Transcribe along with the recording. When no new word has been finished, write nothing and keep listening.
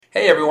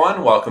Hey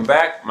everyone, welcome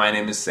back. My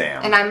name is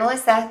Sam. And I'm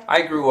Melissa.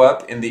 I grew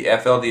up in the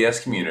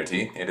FLDS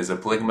community. It is a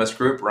polygamous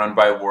group run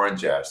by Warren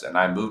Jeffs, and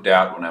I moved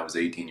out when I was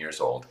 18 years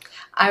old.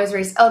 I was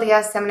raised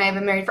LDS. Sam and I have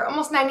been married for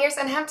almost 9 years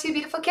and have two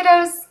beautiful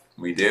kiddos.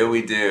 We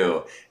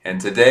do. And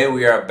today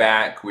we are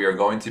back. We are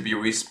going to be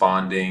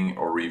responding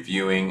or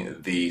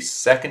reviewing the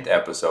second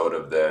episode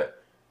of the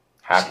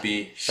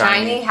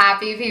Shiny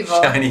Happy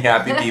People. Shiny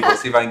Happy People.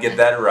 See if I can get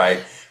that right.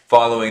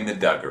 Following the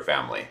Duggar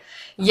family.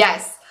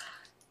 Yes.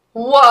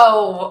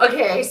 Whoa.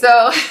 Okay,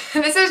 so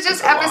this is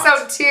just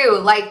episode 2.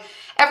 Like,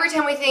 every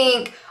time we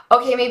think,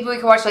 okay, maybe we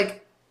could watch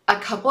like a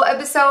couple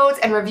episodes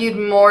and reviewed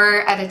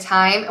more at a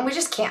time, and we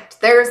just can't.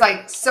 There's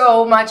like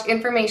so much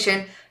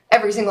information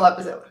every single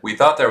episode. We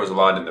thought there was a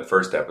lot in the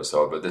first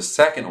episode, but the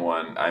second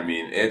one, I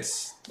mean,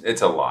 it's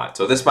a lot.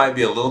 So this might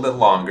be a little bit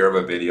longer of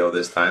a video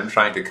this time,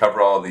 trying to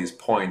cover all of these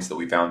points that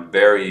we found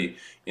very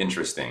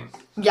interesting.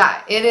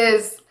 Yeah, it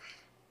is.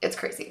 It's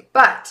crazy.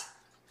 But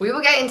we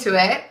will get into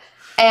it.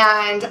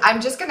 And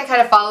I'm just going to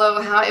kind of follow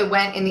how it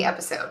went in the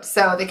episode.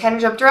 So they kind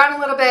of jumped around a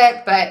little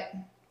bit, but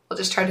we'll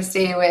just try to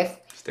stay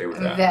with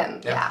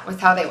them. Yeah,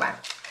 with how they went.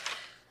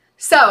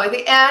 So at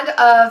the end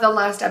of the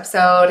last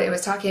episode, it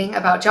was talking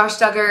about Josh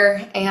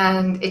Duggar,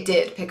 and it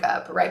did pick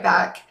up right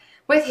back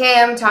with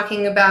him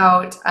talking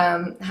about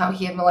how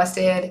he had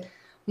molested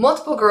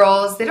multiple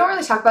girls. They don't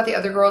really talk about the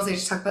other girls. They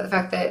just talk about the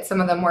fact that some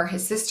of them were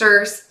his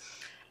sisters.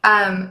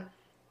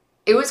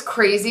 It was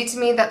crazy to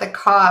me that the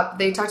cop,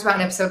 they talked about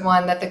in episode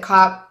 1, that the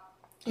cop,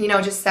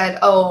 just said,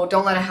 oh,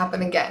 don't let it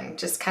happen again.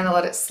 Just kind of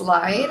let it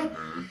slide.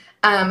 Mm-hmm.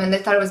 And they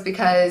thought it was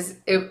because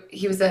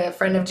he was a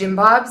friend of Jim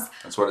Bob's.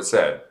 That's what it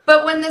said.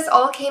 But when this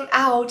all came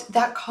out,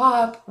 that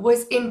cop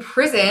was in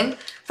prison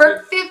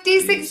for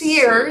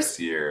 56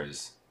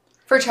 years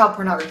for child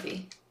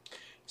pornography.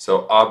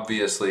 So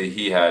obviously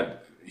he had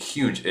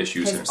huge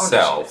issues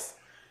himself.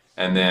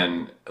 And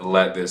then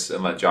let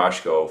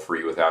Josh go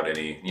free without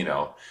any,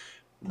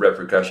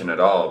 repercussion at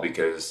all,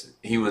 because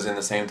he was in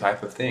the same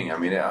type of thing. I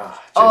mean,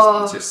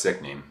 it's just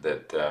sickening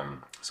that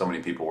so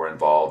many people were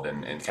involved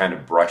and kind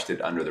of brushed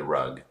it under the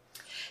rug.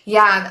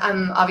 Yeah,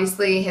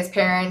 obviously his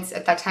parents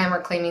at that time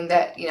were claiming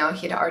that, he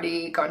had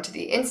already gone to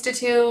the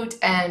institute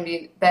and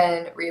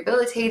been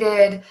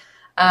rehabilitated.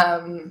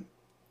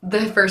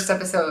 The first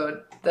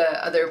episode,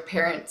 the other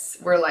parents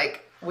were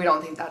like, we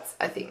don't think that's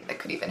a thing that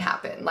could even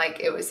happen. Like,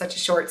 it was such a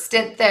short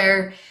stint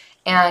there,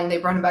 and they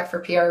brought him back for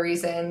PR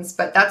reasons,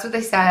 but that's what they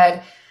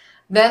said.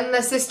 Then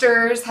the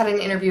sisters had an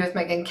interview with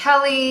Megyn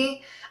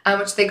Kelly,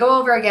 which they go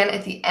over again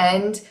at the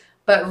end,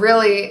 but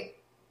really,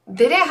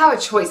 they didn't have a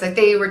choice. Like,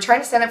 they were trying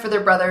to stand up for their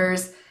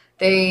brothers.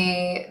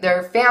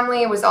 Their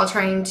family was all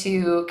trying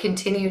to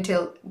continue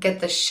to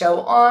get the show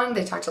on.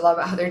 They talked a lot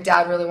about how their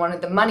dad really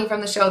wanted the money from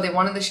the show. They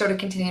wanted the show to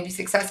continue to be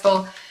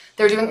successful.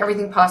 They were doing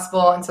everything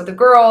possible, and so the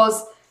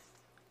girls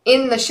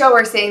in the show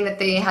are saying that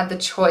they had the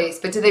choice,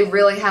 but do they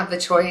really have the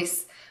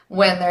choice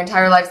when their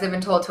entire lives they've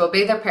been told to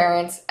obey their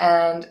parents,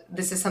 and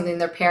this is something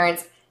their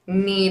parents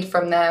need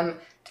from them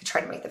to try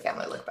to make the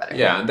family look better?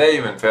 Yeah, and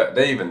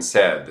they even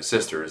said, the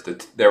sisters,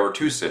 that there were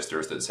 2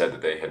 sisters that said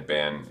that they had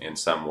been in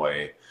some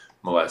way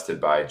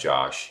molested by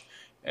Josh,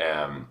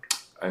 and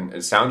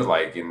it sounded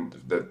like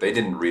that they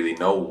didn't really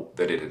know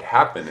that it had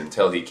happened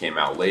until he came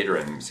out later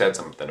and said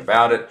something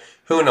about it.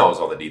 Who knows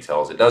all the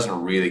details? It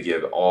doesn't really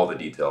give all the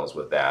details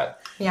with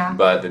that. Yeah.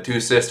 But the 2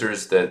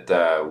 sisters that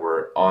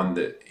were on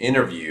the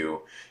interview,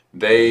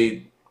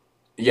 they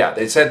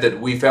said that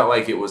we felt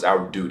like it was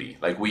our duty,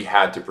 like we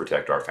had to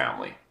protect our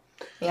family.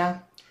 Yeah,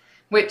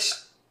 which,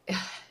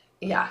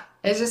 yeah,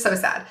 it's just so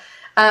sad.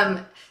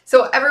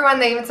 So everyone,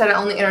 they even said it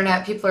on the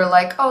internet, people are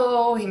like,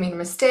 oh, he made a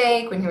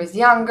mistake when he was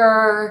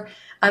younger,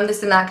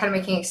 this and that, kind of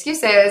making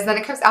excuses. Then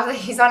it comes out that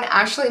he's on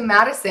Ashley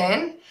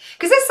Madison,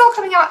 because it's still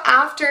coming out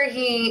after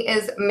he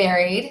is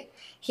married.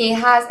 He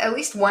has at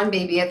least 1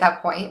 baby at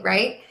that point,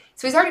 right?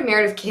 So he's already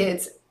married with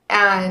kids,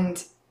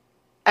 and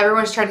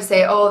everyone's trying to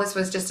say, oh, this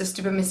was just a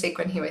stupid mistake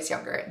when he was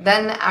younger.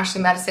 Then the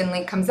Ashley Madison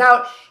link comes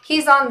out.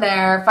 He's on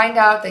there, find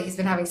out that he's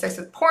been having sex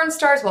with porn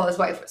stars while his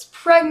wife was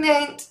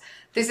pregnant.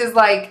 This is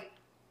like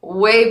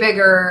way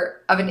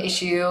bigger of an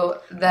issue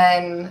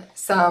than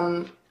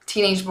some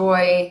teenage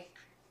boy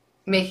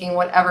making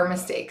whatever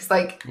mistakes.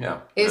 Like,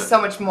 it's so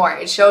much more.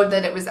 It showed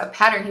that it was a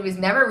pattern. He was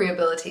never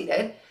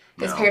rehabilitated.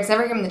 His parents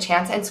never gave him the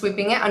chance, and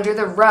sweeping it under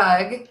the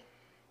rug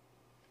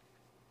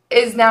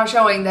is now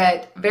showing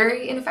that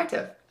very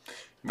ineffective.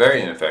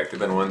 Very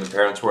ineffective. And when the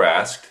parents were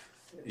asked,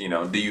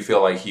 do you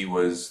feel like he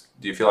was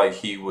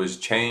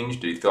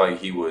changed? Do you feel like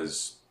he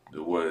was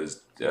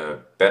a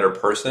better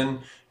person?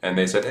 And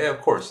they said, hey,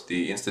 of course,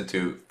 the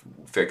institute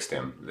fixed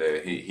him.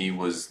 He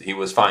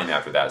was fine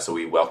after that, so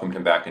we welcomed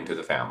him back into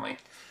the family.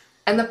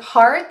 And the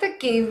part that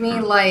gave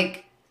me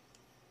like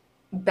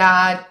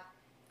bad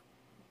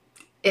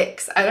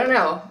icks, I don't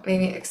know,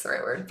 maybe icks the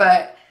right word,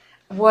 but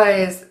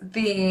was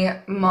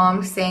the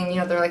mom saying,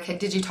 they're like, hey,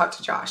 did you talk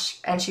to Josh?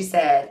 And she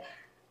said,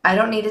 I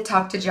don't need to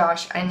talk to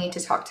Josh, I need to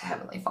talk to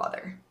Heavenly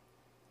Father.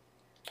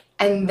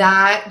 And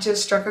that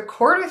just struck a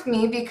chord with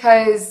me,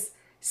 because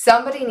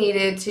somebody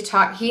needed to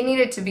talk. He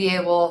needed to be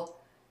able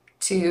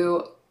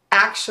to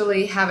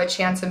actually have a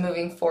chance of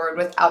moving forward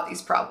without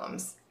these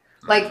problems.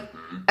 Like,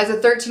 as a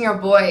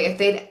 13-year-old boy, if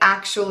they'd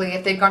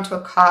gone to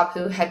a cop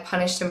who had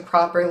punished him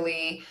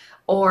properly,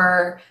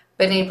 or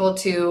been able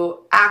to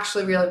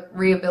actually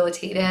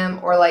rehabilitate him,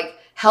 or like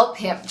help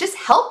him,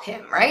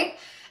 right?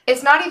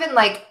 It's not even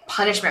like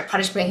punishment,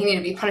 he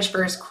needed to be punished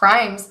for his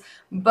crimes,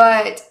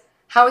 but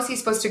how is he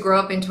supposed to grow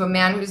up into a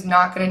man who's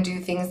not going to do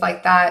things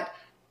like that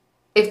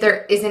if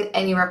there isn't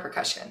any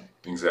repercussion?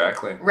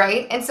 Exactly.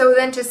 Right? And so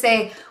then to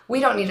say, we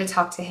don't need to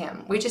talk to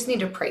him, we just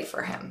need to pray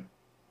for him.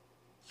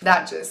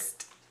 That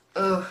just,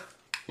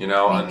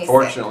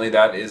 unfortunately,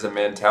 that is a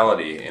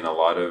mentality in a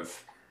lot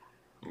of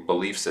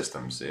belief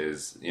systems.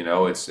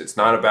 It's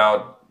not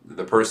about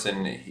the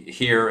person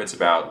here, it's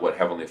about what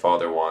Heavenly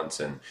Father wants,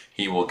 and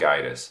He will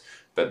guide us.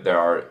 But there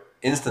are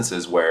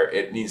instances where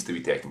it needs to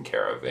be taken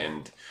care of,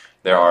 and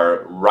there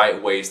are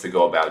right ways to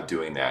go about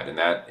doing that. And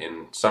that,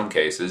 in some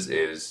cases,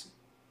 is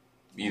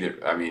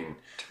turning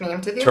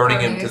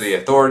him to the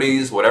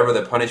authorities, whatever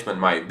the punishment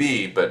might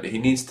be, but he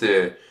needs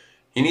to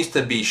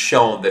be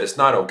shown that it's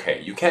not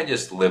okay. You can't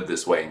just live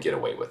this way and get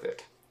away with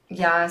it.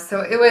 Yeah,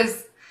 so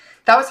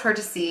that was hard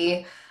to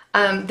see.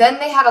 Then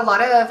they had a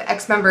lot of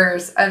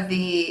ex-members of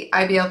the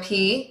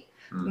IBLP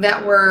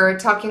that were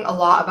talking a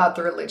lot about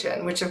the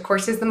religion, which of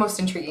course is the most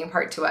intriguing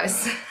part to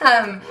us.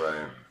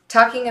 Right.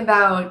 Talking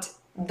about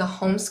the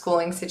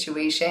homeschooling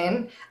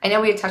situation. I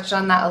know we had touched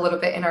on that a little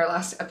bit in our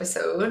last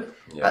episode,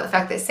 about the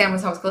fact that Sam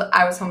was homeschooled,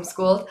 I was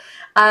homeschooled.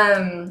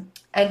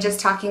 And just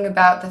talking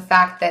about the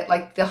fact that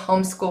like the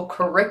homeschool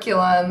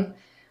curriculum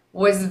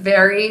was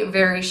very,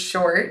 very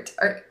short,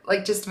 or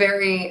like just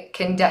very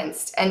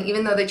condensed. And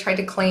even though they tried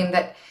to claim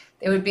that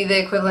it would be the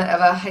equivalent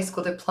of a high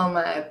school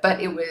diploma, but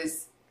it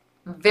was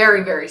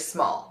very, very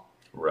small,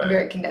 right,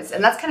 very condensed.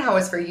 And that's kind of how it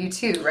was for you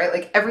too, right?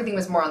 Like everything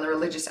was more on the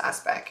religious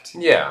aspect.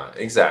 Yeah,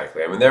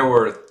 exactly.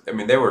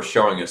 They were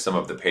showing us some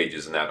of the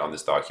pages in that on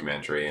this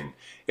documentary, and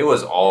it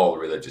was all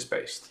religious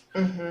based.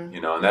 Mm-hmm.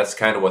 And that's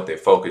kind of what they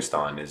focused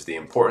on, is the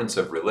importance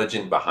of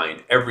religion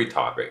behind every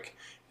topic.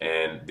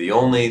 And the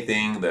only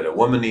thing that a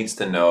woman needs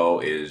to know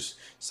is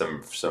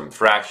some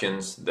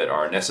fractions that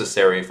are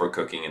necessary for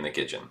cooking in the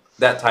kitchen.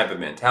 That type of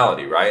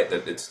mentality, right?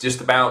 That it's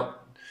just about,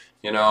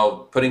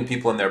 putting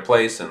people in their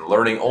place and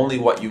learning only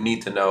what you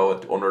need to know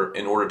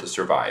in order to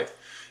survive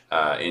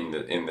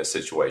in the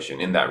situation,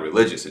 in that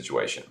religious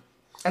situation.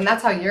 And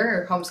that's how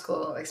your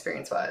homeschool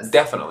experience was.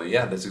 Definitely,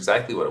 yeah, that's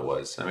exactly what it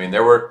was.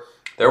 There were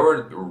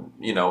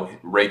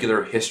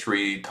regular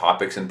history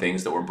topics and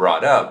things that were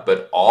brought up,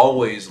 but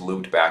always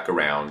looped back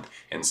around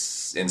and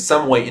in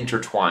some way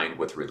intertwined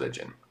with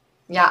religion.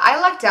 Yeah,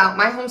 I lucked out.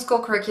 My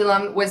homeschool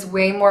curriculum was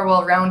way more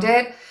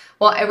well-rounded.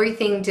 While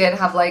everything did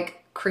have like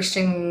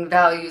Christian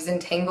values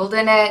entangled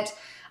in it,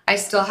 I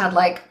still had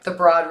like the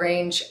broad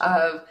range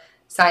of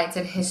science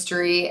and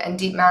history and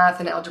deep math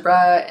and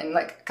algebra and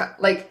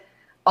like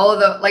all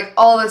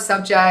the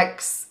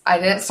subjects. I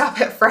didn't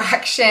stop at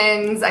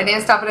fractions. I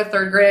didn't stop at a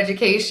third grade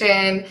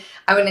education.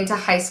 I went into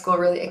high school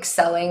really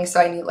excelling. So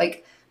I knew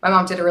my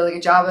mom did a really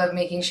good job of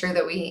making sure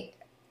that we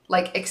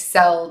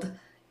excelled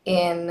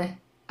in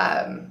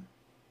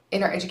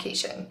our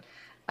education,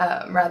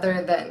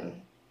 rather than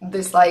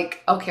this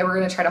okay, we're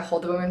going to try to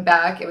hold the women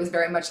back. It was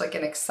very much like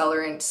an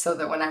accelerant, so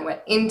that when I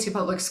went into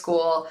public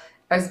school,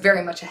 I was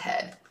very much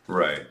ahead.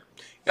 Right.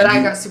 But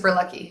I got super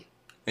lucky.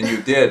 And you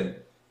did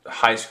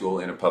high school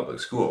in a public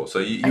school, so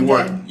you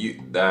weren't.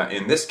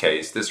 In this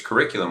case, this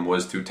curriculum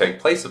was to take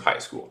place of high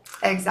school.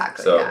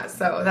 Exactly.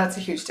 So that's a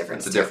huge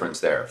difference. It's a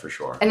difference there for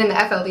sure. And in the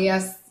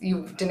FLDS,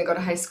 you didn't go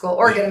to high school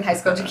or get in high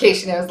school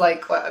education. It was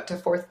up to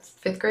 4th,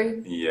 5th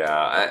grade.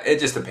 Yeah, it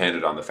just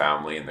depended on the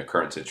family and the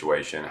current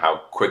situation, how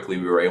quickly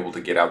we were able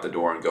to get out the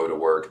door and go to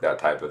work, that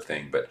type of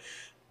thing.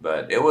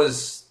 But it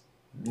was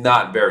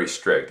not very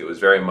strict. It was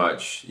very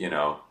much,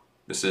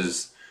 this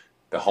is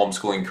the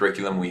homeschooling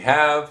curriculum we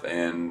have,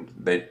 and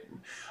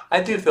I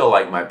do feel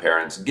like my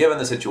parents, given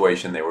the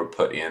situation they were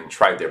put in,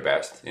 tried their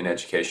best in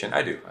education.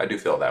 I do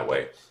feel that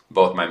way.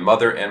 Both my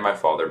mother and my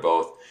father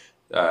both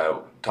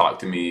talked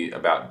to me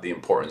about the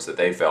importance that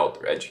they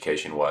felt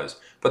education was,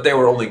 but they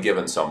were only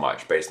given so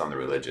much based on the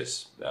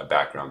religious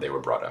background they were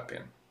brought up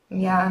in.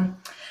 Yeah,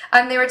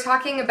 and they were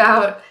talking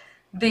about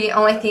the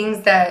only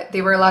things that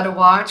they were allowed to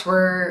watch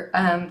were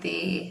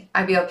the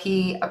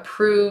IBLP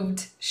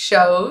approved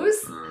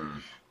shows.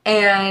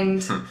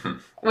 And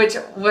which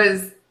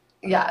was,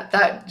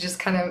 that just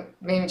kind of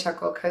made me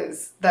chuckle,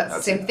 because that's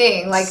the same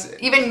thing.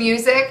 Even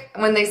music,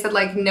 when they said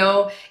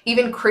no,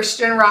 even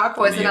Christian rock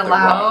wasn't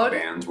allowed. The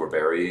rock bands were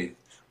very,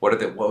 what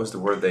was the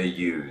word they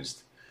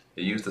used?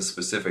 They used a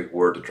specific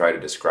word to try to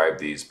describe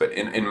these, but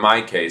in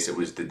my case, it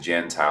was the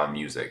Gentile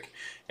music.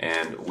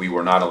 And we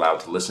were not allowed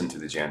to listen to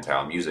the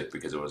Gentile music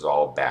because it was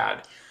all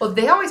bad. Well,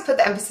 they always put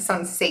the emphasis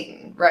on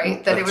Satan,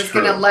 right? That it was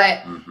going to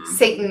let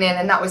Satan in,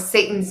 and that was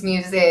Satan's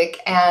music,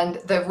 and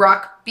the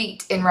rock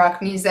beat in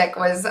rock music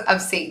was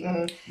of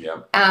Satan.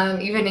 Yep.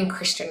 Even in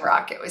Christian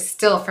rock, it was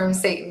still from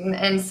Satan.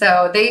 And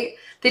so they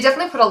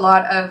definitely put a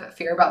lot of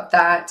fear about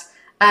that.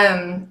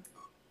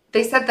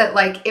 They said that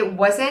like it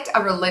wasn't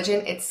a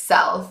religion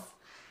itself,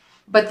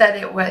 but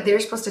that they were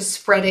supposed to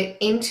spread it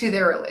into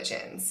their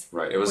religions.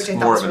 Right. It was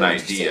more of an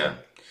idea.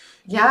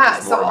 Yeah.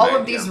 So all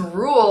of these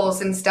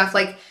rules and stuff,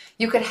 like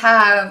you could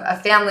have a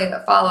family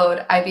that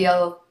followed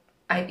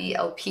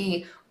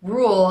IBLP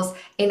rules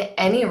in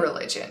any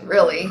religion,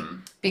 really,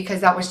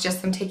 because that was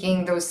just them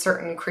taking those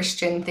certain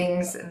Christian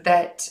things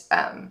that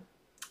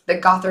that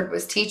Gothard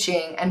was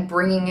teaching and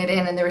bringing it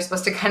in, and they were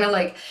supposed to kind of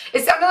like,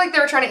 it sounded like they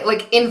were trying to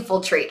like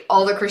infiltrate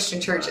all the Christian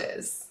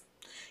churches.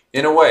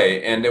 In a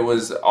way, and it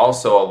was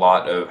also a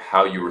lot of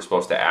how you were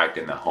supposed to act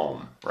in the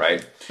home,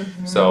 right?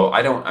 Mm-hmm. So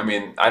I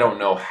don't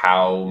know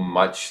how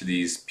much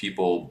these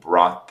people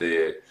brought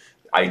the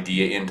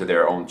idea into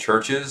their own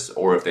churches,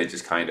 or if they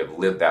just kind of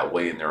lived that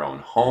way in their own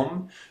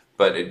home,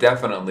 but it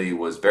definitely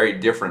was very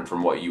different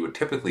from what you would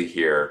typically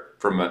hear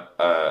from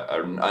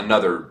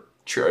another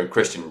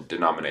Christian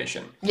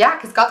denomination. Yeah,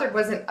 because Gothard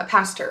wasn't a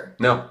pastor.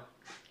 No.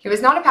 He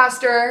was not a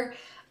pastor.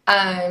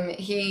 But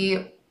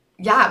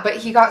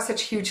he got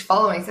such huge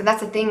followings. And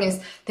that's the thing,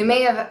 is they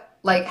may have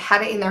like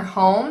had it in their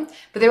home,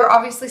 but they were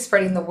obviously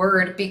spreading the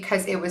word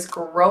because it was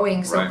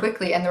growing so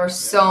quickly. And there were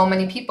so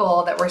many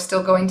people that were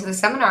still going to the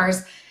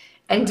seminars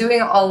and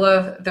doing all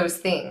of those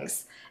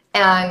things.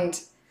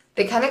 And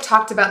they kind of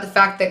talked about the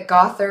fact that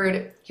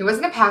Gothard, he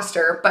wasn't a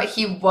pastor, but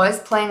he was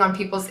playing on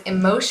people's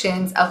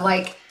emotions of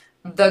like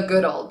the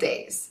good old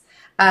days.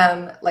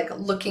 Like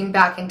looking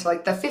back into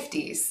like the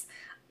 50s.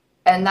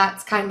 And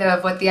that's kind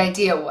of what the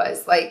idea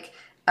was. Like,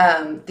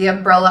 the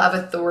umbrella of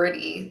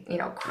authority,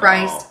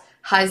 Christ,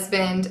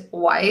 husband,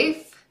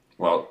 wife.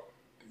 Well,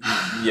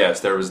 yes,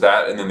 there was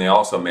that. And then they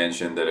also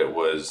mentioned that it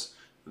was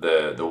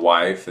the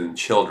wife and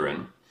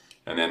children,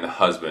 and then the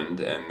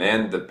husband, and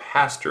then the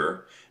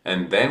pastor,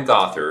 and then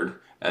Gothard,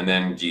 and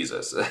then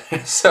Jesus.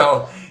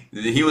 So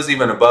he was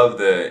even above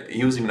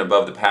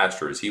the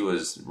pastors. He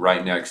was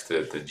right next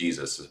to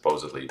Jesus,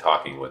 supposedly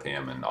talking with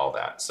him and all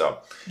that. So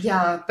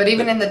yeah, but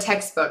even in the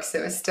textbooks,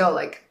 it was still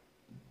like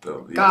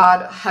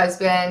God,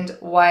 husband,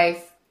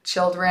 wife,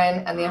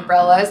 children, and the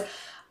umbrellas.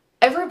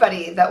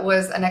 Everybody that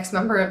was an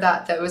ex-member of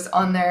that was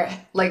on there,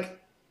 like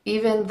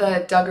even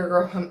the Duggar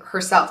girl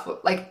herself,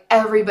 like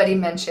everybody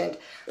mentioned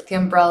the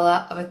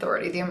umbrella of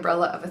authority, the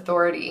umbrella of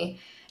authority.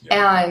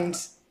 Yeah. And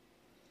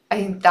I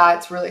think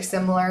that's really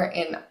similar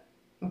in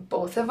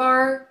both of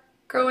our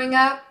growing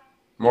up.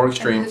 More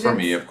extreme for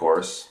me, of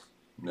course.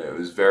 It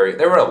was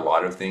there were a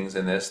lot of things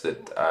in this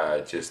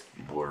that just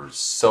were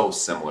so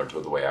similar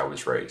to the way I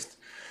was raised.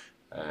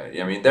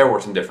 There were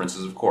some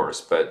differences, of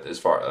course, but as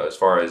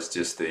far as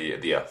just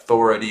the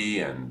authority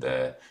and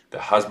the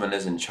husband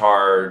is in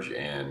charge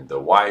and the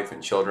wife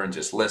and children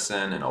just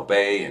listen and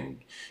obey, and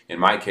in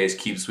my case,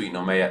 keep sweet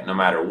no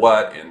matter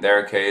what. In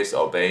their case,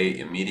 obey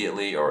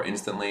immediately or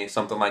instantly,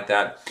 something like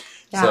that.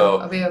 Yeah,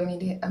 so, obey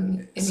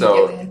immediately,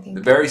 so I think.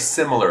 Very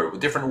similar,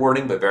 different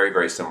wording, but very,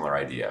 very similar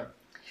idea.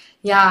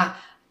 Yeah,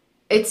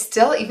 it's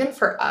still, even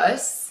for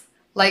us,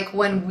 like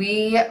when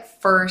we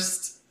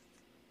first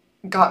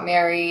got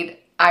married,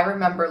 I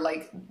remember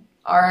like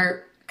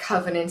our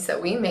covenants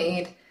that we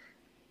made,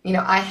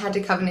 I had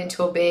to covenant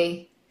to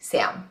obey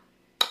Sam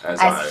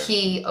as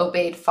he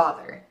obeyed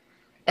Father.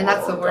 And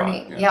that's the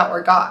wording. God, yeah,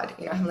 or God,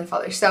 Heavenly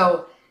Father.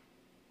 So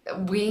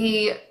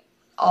we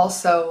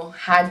also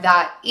had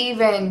that.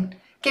 Even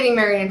getting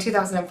married in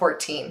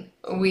 2014,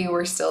 we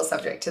were still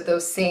subject to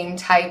those same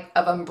type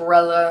of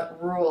umbrella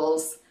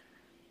rules.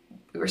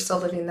 We were still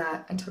living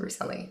that until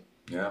recently.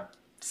 Yeah.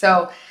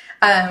 So,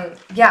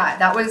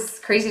 that was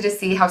crazy to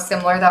see how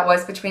similar that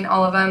was between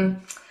all of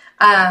them.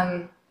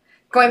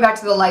 Going back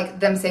to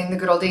them saying the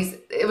good old days,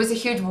 it was a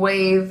huge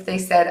wave, they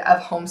said,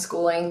 of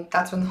homeschooling.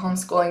 That's when the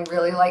homeschooling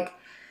really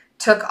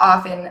took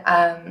off in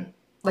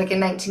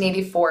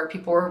 1984.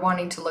 People were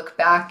wanting to look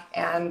back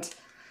and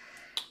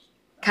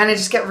kind of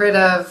just get rid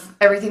of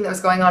everything that was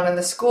going on in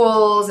the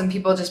schools, and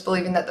people just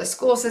believing that the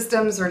school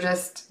systems were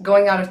just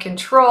going out of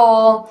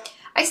control.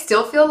 I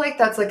still feel like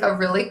that's a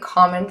really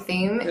common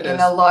theme in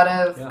a lot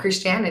of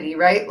Christianity,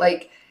 right?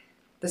 Like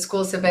the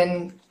schools have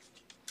been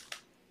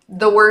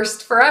the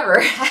worst forever.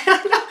 I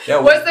don't know.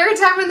 Yeah, was there a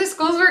time when the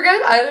schools were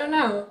good? I don't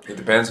know. It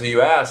depends who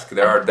you ask.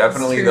 There are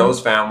definitely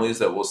those families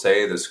that will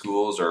say the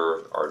schools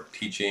are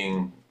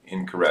teaching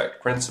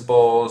incorrect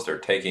principles. They're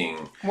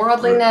taking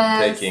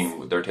worldliness.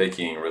 They're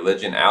taking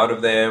religion out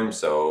of them,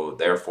 so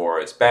therefore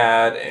it's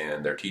bad,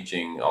 and they're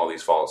teaching all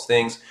these false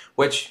things.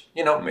 Which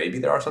maybe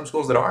there are some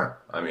schools that are.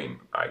 I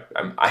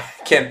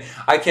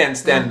can't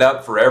stand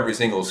up for every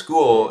single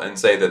school and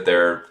say that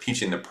they're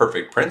teaching the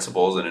perfect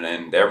principles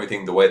and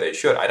everything the way they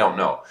should. I don't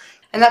know.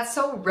 And that's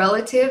so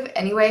relative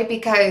anyway,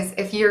 because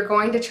if you're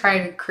going to try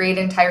to create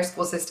an entire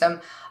school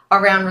system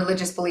around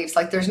religious beliefs,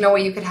 there's no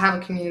way you could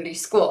have a community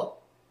school.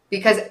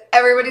 Because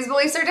everybody's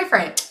beliefs are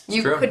different.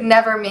 You could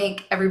never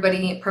make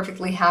everybody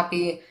perfectly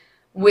happy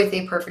with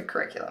a perfect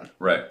curriculum.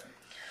 Right.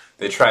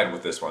 They tried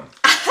with this one.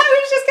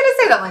 I was just going to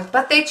say that,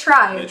 but they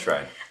tried. They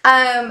tried.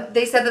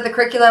 They said that the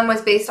curriculum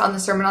was based on the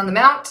Sermon on the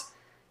Mount,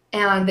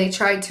 and they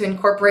tried to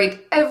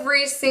incorporate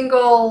every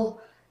single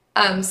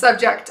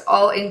subject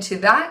all into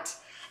that.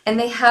 And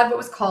they had what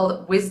was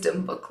called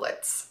wisdom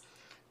booklets,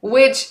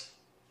 which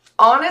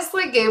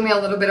honestly gave me a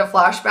little bit of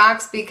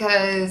flashbacks,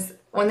 because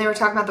when they were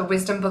talking about the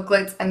wisdom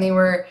booklets and they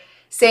were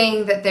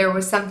saying that there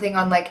was something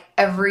on like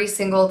every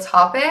single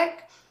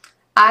topic,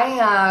 I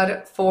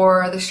had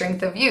for the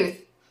strength of youth.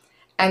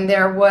 And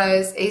there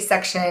was a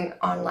section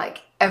on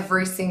like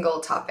every single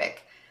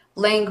topic: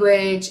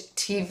 language,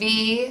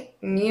 TV,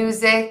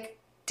 music,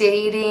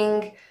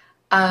 dating,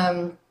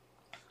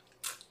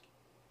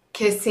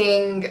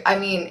 kissing. I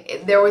mean,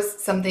 there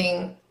was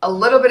something, a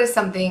little bit of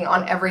something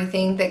on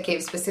everything that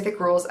gave specific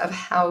rules of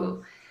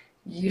how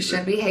you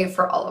should behave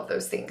for all of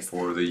those things.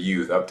 For the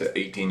youth up to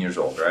 18 years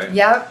old, right?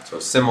 Yep. So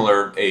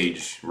similar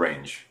age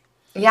range.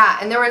 Yeah,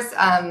 and there was,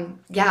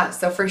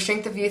 so for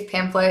strength of youth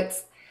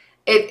pamphlets,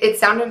 it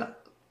sounded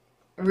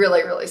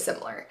really, really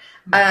similar.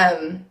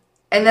 And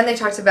then they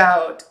talked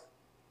about,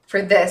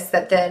 for this,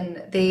 that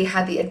then they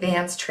had the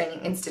Advanced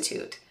Training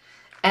Institute.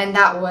 And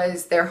that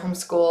was their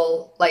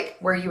homeschool, like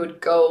where you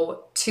would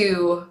go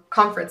to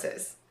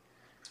conferences.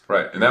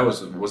 Right. And that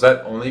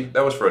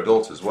was for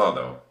adults as well,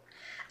 though.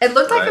 It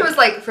looked like it was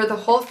like for the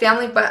whole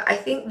family, but I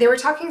think they were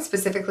talking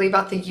specifically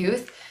about the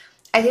youth.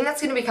 I think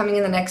that's going to be coming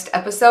in the next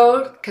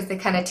episode, because they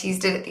kind of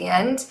teased it at the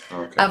end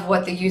of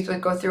what the youth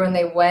would go through when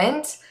they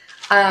went.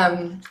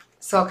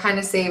 So I'll kind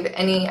of save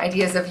any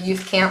ideas of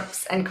youth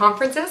camps and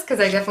conferences, because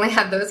I definitely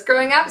had those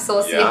growing up. So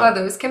we'll see how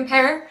those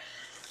compare.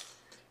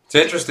 It's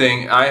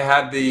interesting. I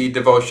had the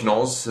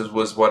devotionals,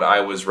 was what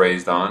I was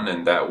raised on,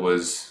 and that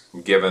was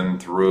given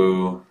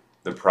through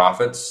the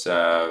prophets.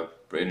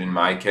 In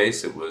my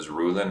case, it was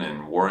Rulon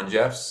and Warren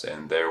Jeffs,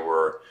 and there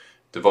were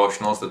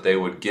devotionals that they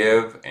would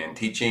give and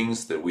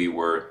teachings that we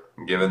were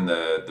given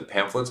the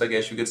pamphlets, I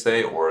guess you could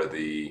say, or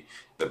the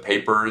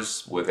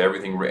papers with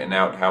everything written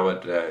out, how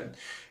it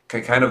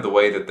kind of the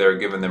way that they're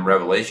giving them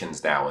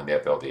revelations now in the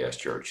FLDS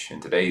church.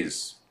 In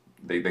today's,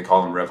 they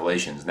call them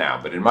revelations now,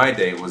 but in my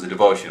day it was a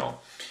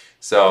devotional.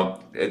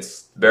 So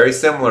it's very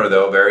similar,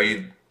 though.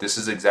 This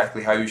is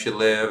exactly how you should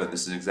live, and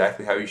this is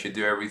exactly how you should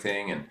do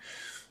everything, and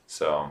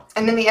so.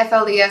 And then the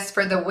FLDS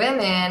for the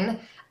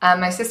women,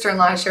 my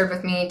sister-in-law shared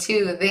with me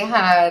too. They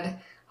had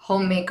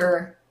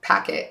homemaker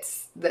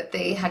packets that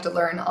they had to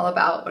learn all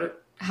about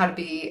how to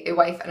be a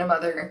wife and a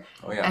mother,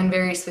 and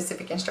very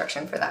specific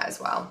instruction for that as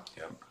well.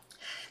 Yeah.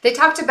 They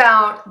talked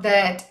about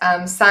that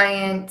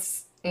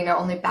science,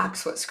 only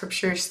backs what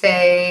scriptures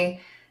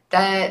say.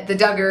 That the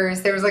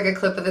Duggars, there was like a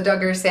clip of the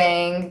Duggars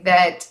saying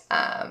that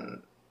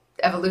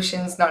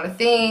evolution's not a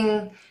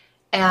thing,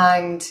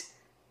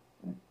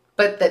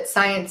 but that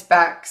science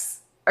backs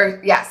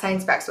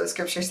what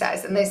scripture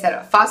says. And they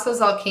said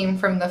fossils all came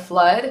from the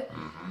flood.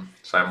 Mm-hmm.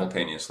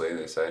 Simultaneously,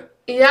 they say.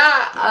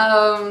 Yeah.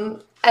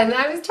 And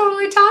I was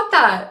totally taught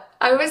that.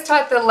 I was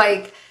taught that,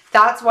 like,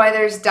 that's why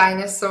there's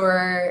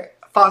dinosaur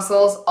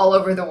fossils all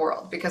over the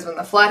world, because when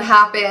the flood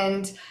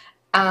happened,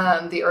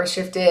 the earth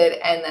shifted,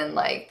 and then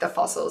like the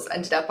fossils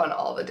ended up on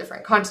all the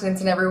different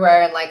continents and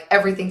everywhere, and like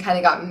everything kind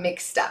of got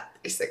mixed up,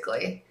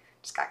 basically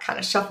just got kind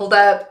of shuffled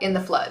up in the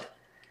flood.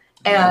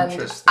 And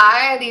I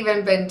had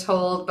even been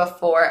told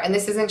before, and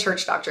this isn't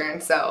church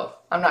doctrine, so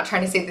I'm not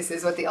trying to say this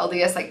is what the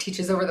LDS like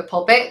teaches over the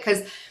pulpit,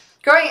 because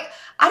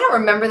I don't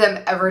remember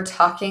them ever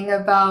talking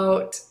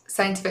about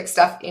scientific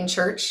stuff in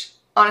church,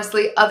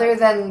 honestly, other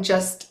than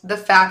just the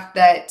fact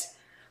that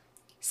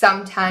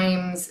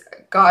sometimes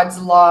God's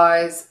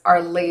laws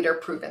are later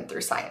proven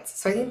through science.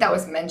 So I think that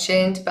was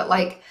mentioned, but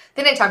like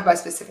they didn't talk about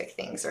specific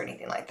things or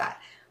anything like that.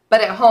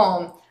 But at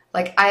home,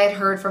 like I had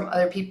heard from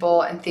other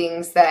people and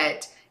things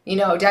that,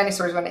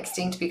 dinosaurs went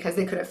extinct because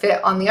they couldn't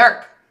fit on the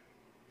ark.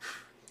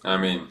 I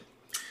mean,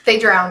 they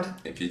drowned.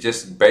 If you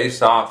just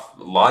base off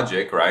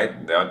logic,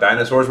 right? The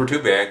dinosaurs were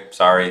too big.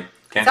 Sorry.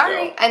 Can't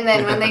go. And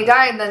then when they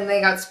died, then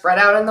they got spread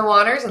out in the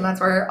waters, and that's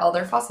where all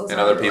their fossils are.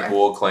 And other people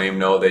will claim,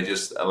 no, they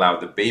just allowed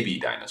the baby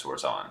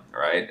dinosaurs on,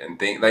 right?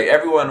 And like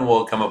everyone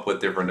will come up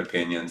with different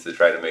opinions to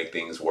try to make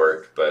things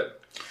work,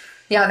 but...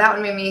 Yeah, that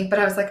one made me, but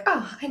I was like,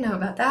 oh, I know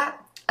about that.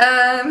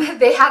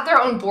 They had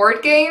their own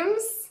board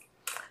games.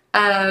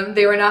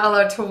 They were not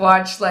allowed to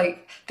watch,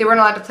 they weren't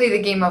allowed to play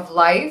the game of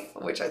life,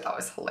 which I thought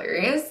was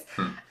hilarious.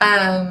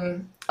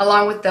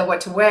 Along with the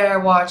what to wear,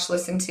 watch,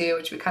 listen to,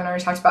 which we kind of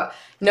already talked about.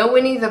 No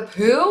Winnie the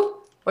Pooh,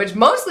 which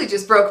mostly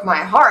just broke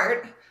my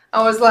heart.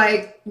 I was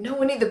like, no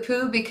Winnie the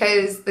Pooh,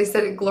 because they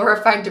said it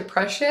glorified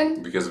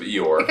depression. Because of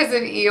Eeyore. Because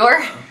of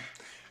Eeyore.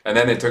 And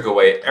then they took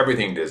away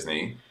everything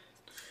Disney.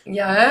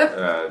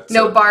 Yep.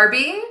 No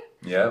Barbie.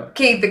 Yeah.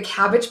 Okay, the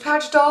Cabbage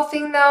Patch doll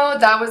thing, though,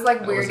 that was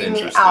like weirding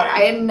me out.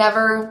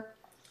 I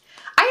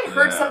had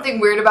heard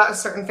something weird about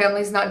certain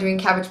families not doing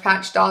Cabbage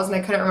Patch dolls, and I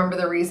couldn't remember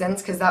the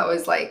reasons, because that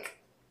was like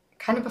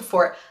kind of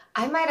before.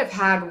 I might have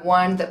had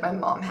one that my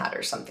mom had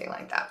or something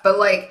like that, but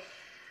like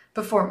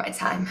before my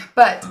time.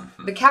 But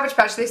the Cabbage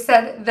Patch, they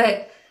said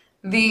that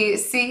the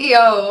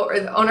CEO or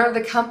the owner of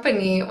the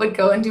company would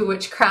go and do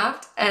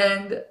witchcraft,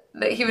 and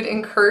that he would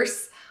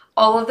curse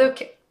all of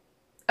the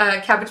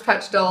Cabbage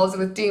Patch Dolls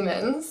with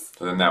demons.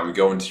 So then that would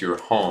go into your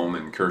home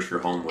and curse your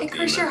home with demons.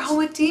 Curse your home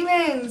with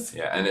demons.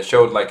 Yeah, and it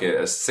showed like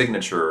a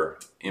signature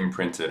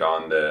imprinted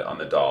on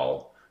the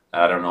doll.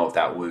 I don't know if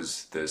that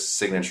was the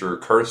signature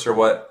curse or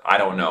what. I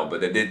don't know,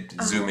 but it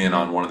did zoom in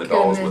on one of the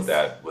dolls with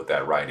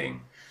that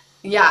writing.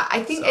 Yeah,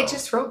 I think it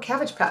just wrote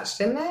Cabbage Patch,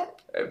 didn't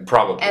it?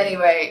 Probably.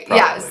 Anyway,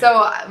 yeah,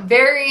 so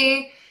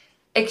very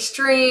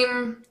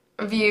extreme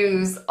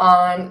views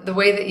on the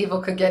way that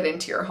evil could get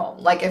into your home.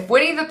 Like if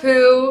Winnie the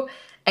Pooh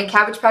and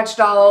Cabbage Patch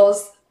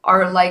Dolls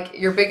are like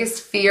your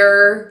biggest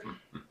fear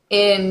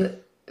in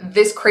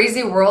this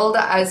crazy world,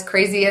 as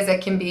crazy as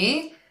it can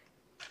be,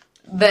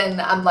 then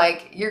I'm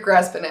like, you're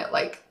grasping at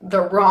like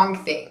the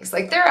wrong things.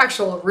 Like there are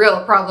actual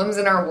real problems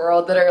in our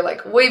world that are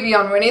like way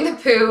beyond Winnie the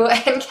Pooh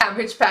and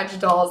Cabbage Patch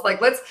Dolls. Like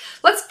let's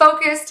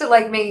focus to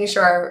like making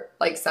sure our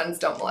like sons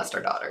don't molest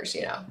our daughters,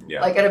 you know?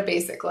 Yeah. Like at a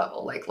basic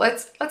level. Like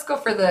let's go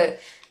for the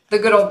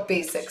good old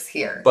basics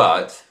here.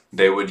 But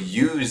they would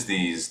use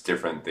these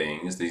different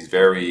things, these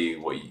very,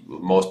 what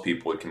most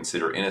people would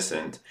consider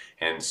innocent,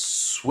 and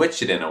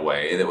switch it in a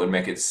way that would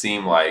make it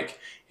seem like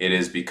it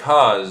is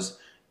because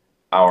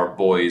our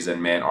boys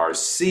and men are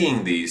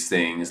seeing these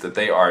things that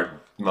they are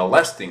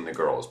molesting the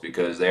girls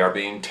because they are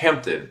being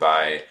tempted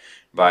by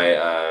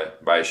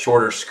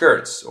shorter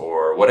skirts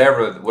or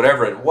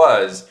whatever it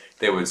was.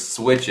 They would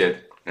switch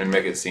it and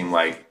make it seem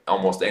like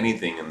almost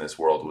anything in this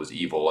world was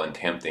evil and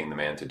tempting the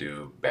man to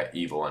do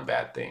evil and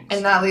bad things.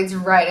 And that leads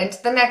right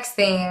into the next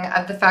thing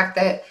of the fact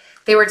that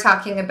they were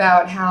talking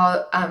about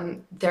how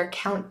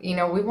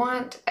we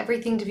want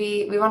everything to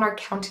be, we want our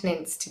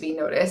countenance to be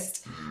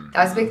noticed. Mm-hmm.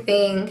 That was a big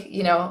thing,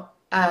 you know.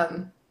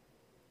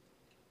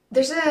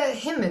 There's a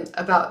hymn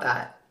about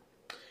that.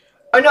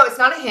 Oh no, it's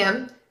not a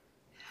hymn.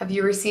 Have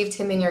you received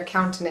him in your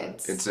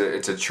countenance? It's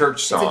a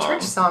church song. It's a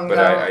church song, but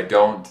I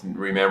don't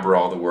remember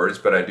all the words.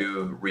 But I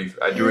do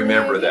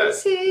remember that.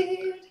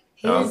 Received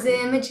his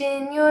image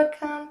in your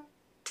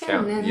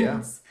countenance.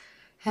 Yeah.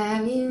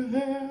 Have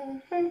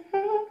you?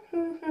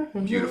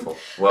 Beautiful.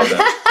 Well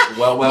done.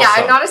 Well. Yeah,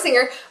 I'm not a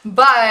singer,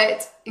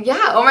 but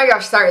yeah. Oh my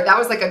gosh, sorry. That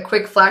was like a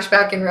quick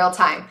flashback in real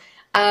time.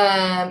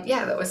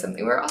 Yeah, that was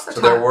something we were also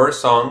taught. There were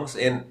songs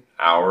in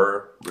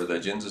our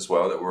religions as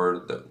well that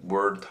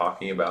were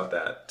talking about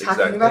that.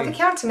 Talking about the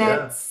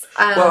countenance.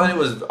 Yeah. Well, and it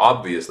was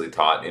obviously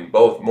taught in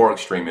both, more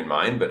extreme in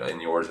mine, but in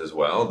yours as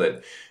well,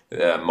 that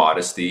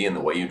modesty and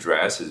the way you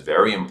dress is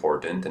very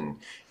important, and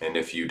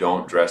if you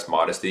don't dress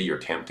modesty, you're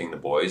tempting the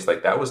boys.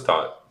 Like that was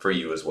taught for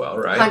you as well,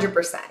 right?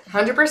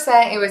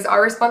 100%. It was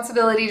our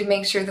responsibility to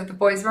make sure that the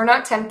boys were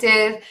not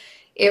tempted.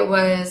 It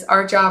was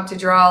our job to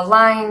draw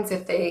lines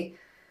if they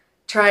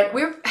tried.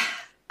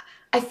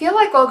 I feel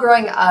like while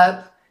growing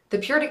up, the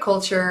purity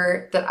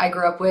culture that I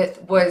grew up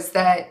with was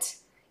that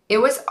it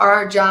was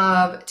our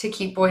job to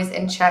keep boys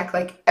in check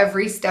like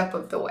every step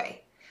of the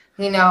way.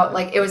 You know,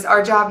 like it was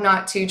our job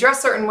not to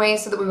dress certain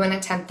ways so that we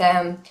wouldn't tempt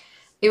them.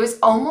 It was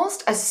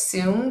almost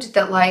assumed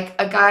that like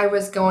a guy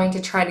was going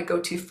to try to go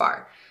too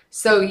far.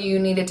 So you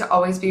needed to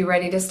always be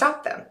ready to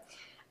stop them.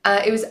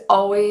 It was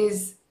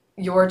always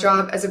your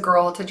job as a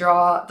girl to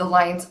draw the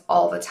lines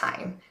all the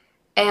time.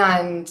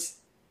 And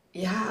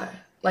yeah,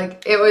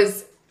 like it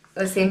was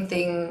the same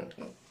thing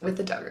with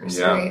the Duggars,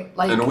 right?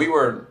 Like, and we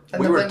were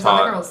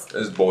taught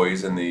as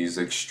boys in these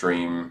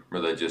extreme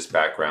religious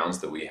backgrounds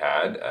that we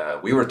had.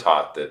 We were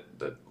taught that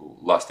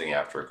lusting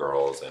after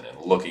girls and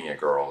looking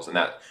at girls, and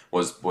that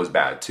was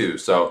bad too.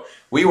 So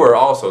we were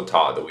also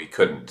taught that we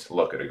couldn't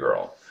look at a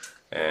girl.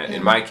 And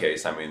in my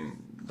case, I mean,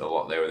 they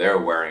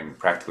were wearing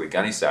practically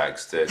gunny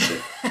sacks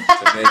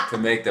to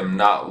make them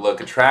not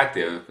look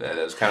attractive. That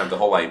was kind of the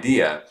whole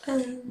idea.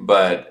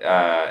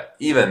 But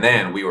even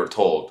then, we were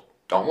told,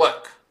 don't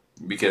look.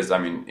 Because, I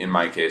mean, in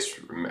my case,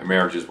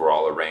 marriages were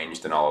all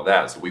arranged and all of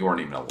that, so we weren't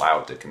even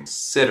allowed to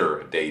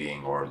consider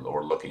dating or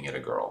looking at a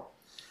girl.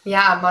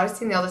 Yeah,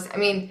 modesty and the eldest. I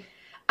mean,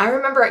 I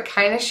remember it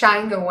kind of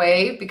shying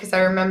away because I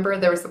remember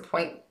there was a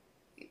point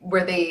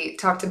where they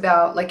talked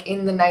about, like,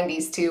 in the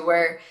 90s, too,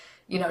 where,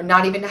 you know,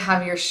 not even to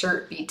have your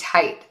shirt be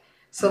tight.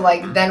 So,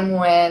 like, then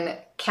when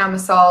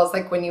camisoles,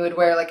 like, when you would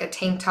wear, like, a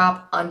tank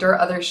top under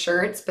other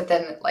shirts, but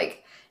then,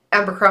 like,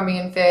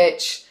 Abercrombie &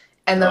 Fitch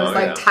and those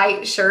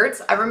tight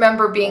shirts. I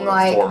remember being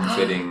like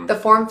the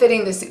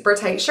form-fitting, the super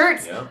tight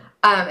shirts. Yeah.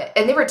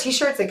 And they were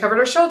t-shirts, they covered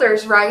our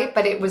shoulders, right?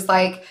 But it was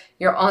like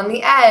you're on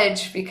the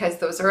edge because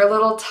those are a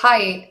little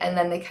tight. And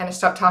then they kind of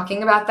stopped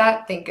talking about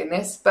that, thank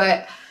goodness.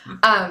 But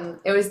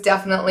it was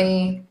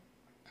definitely,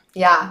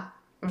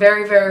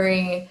 very,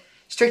 very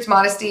strict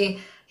modesty.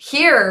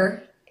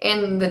 Here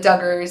in the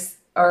Duggars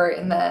or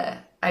in the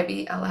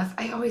IBLF,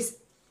 IBLP.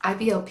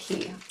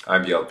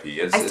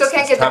 IBLP. I still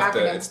can't get the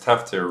acronym. It's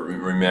tough to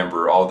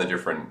remember all the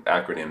different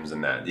acronyms in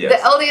that. Yes.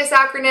 The LDS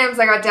acronyms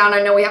I got down.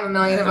 I know we have a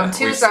million of them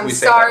too, so I'm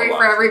sorry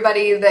for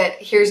everybody that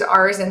hears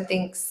ours and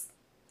thinks,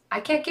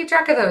 I can't keep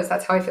track of those.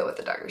 That's how I feel with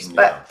the Duggars.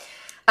 Yeah.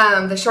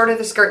 But the shorter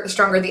the skirt, the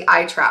stronger the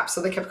eye traps.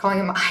 So they kept calling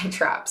them eye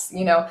traps,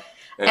 you know.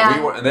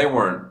 And they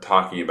weren't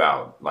talking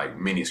about like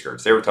mini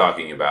skirts. They were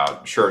talking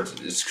about skirts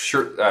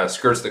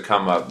that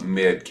come up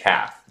mid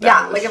calf.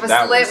 Like if a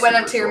slit went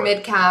up to your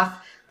mid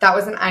calf, that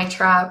was an eye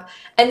trap.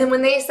 And then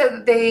when they said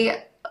that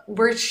they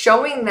were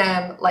showing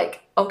them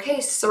like,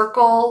 okay,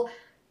 circle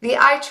the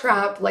eye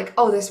trap, like,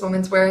 oh, this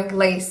woman's wearing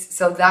lace,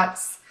 so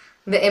that's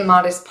the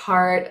immodest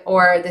part,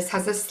 or this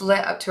has a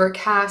slit up to her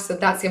calf, so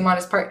that's the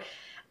immodest part.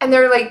 And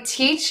they're like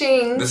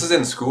teaching. This is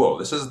in school.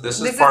 This is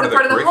part of the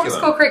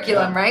homeschool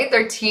curriculum, right?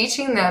 They're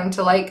teaching them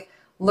to like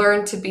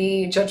learn to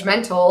be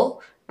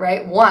judgmental,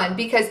 right? One,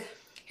 because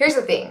here's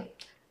the thing.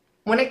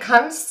 When it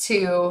comes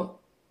to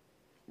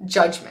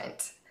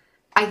judgment,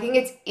 I think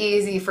it's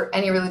easy for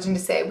any religion to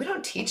say, we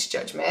don't teach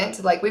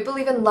judgment. Like, we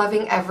believe in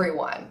loving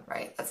everyone,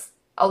 right? That's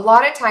a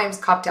lot of times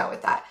copped out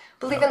with that.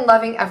 Believe in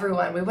loving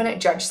everyone. We wouldn't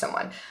judge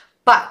someone.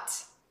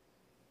 But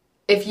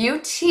if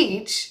you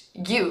teach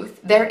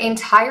youth their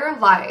entire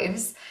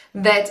lives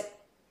that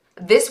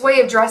this way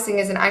of dressing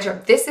is an eye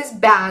trap, this is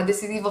bad,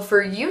 this is evil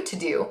for you to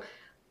do,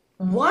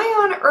 why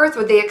on earth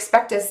would they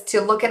expect us to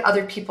look at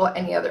other people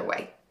any other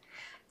way?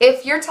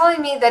 If you're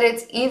telling me that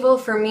it's evil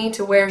for me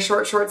to wear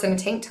short shorts and a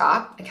tank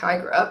top, like how I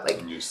grew up,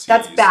 like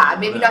that's bad.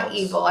 Maybe not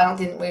evil. I don't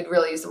think we'd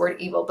really use the word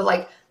evil, but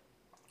like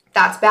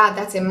that's bad.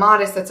 That's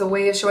immodest. That's a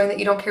way of showing that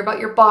you don't care about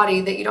your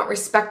body, that you don't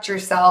respect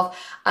yourself.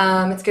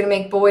 It's going to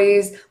make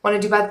boys want to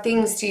do bad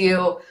things to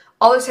you.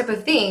 All those type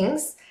of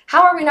things.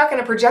 How are we not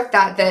going to project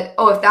that,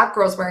 oh, if that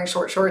girl's wearing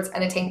short shorts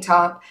and a tank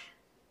top,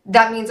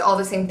 that means all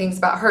the same things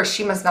about her.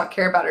 She must not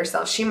care about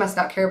herself. She must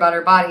not care about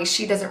her body.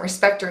 She doesn't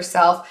respect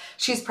herself.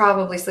 She's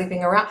probably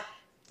sleeping around.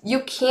 You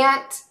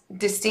can't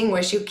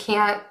distinguish. You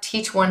can't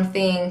teach one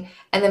thing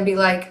and then be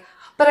like,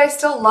 but I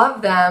still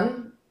love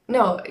them.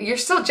 No, you're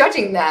still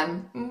judging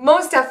them.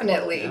 Most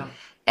definitely. Yeah.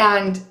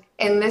 And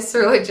in this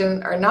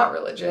religion, or not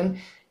religion,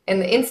 in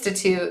the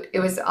Institute, it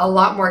was a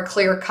lot more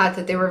clear cut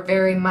that they were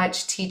very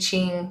much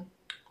teaching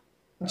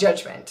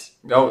judgment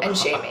and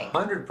shaming.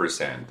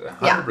 100%.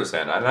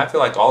 100%. And I feel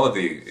like all of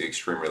the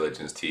extreme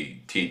religions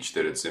teach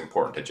that it's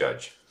important to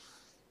judge.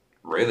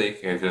 Really,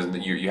 because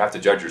you have to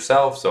judge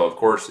yourself. So, of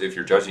course, if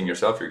you're judging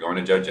yourself, you're going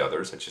to judge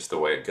others. That's just the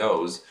way it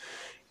goes.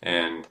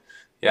 And,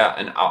 yeah,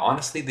 and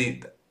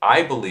honestly,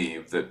 I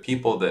believe that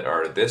people that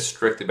are this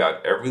strict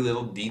about every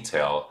little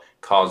detail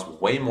cause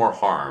way more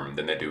harm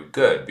than they do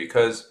good.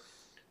 Because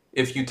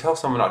if you tell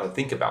someone not to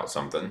think about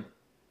something,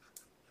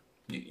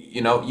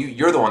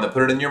 you're the one that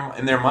put it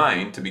in their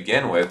mind to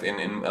begin with.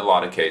 In a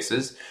lot of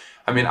cases,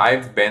 I mean,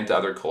 I've been to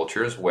other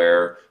cultures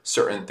where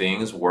certain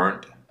things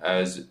weren't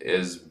as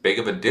big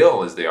of a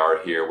deal as they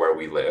are here where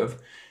we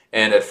live.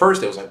 And at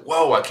first, it was like,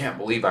 whoa, I can't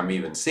believe I'm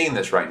even seeing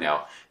this right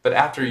now. But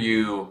after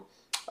you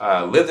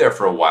live there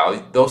for a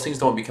while, those things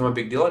don't become a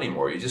big deal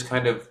anymore. You just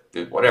kind of,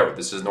 whatever,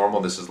 this is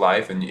normal, this is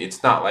life, and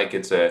it's not like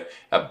it's a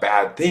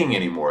bad thing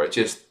anymore. It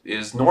just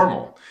is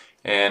normal.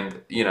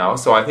 And,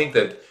 so I think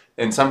that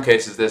in some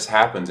cases this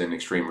happens in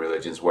extreme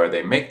religions where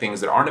they make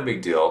things that aren't a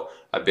big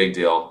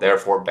deal,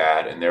 therefore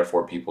bad, and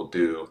therefore people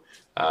do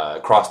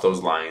cross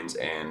those lines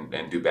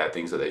and do bad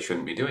things that they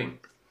shouldn't be doing.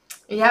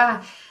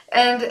 Yeah,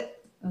 and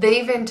they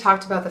even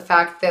talked about the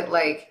fact that,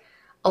 like,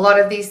 a lot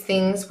of these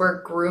things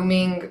were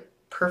grooming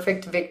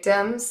perfect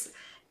victims,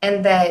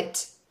 and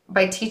that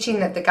by teaching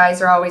that the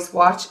guys are always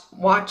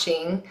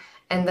watching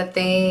and that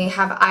they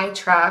have eye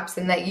traps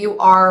and that you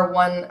are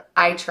one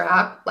eye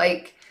trap,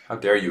 like... How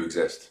dare you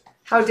exist?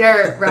 How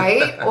dare,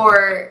 right?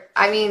 Or,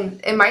 I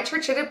mean, in my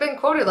church it had been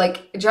quoted,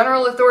 like,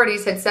 general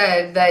authorities had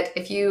said that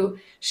if you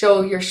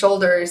show your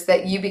shoulders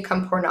that you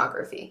become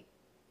pornography.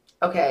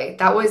 Okay,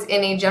 that was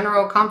in a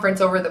general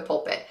conference over the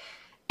pulpit.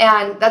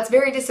 And that's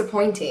very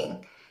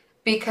disappointing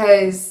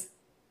because...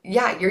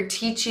 yeah, you're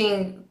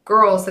teaching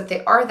girls that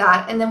they are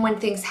that, and then when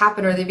things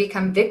happen or they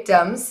become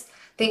victims,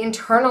 they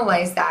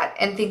internalize that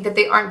and think that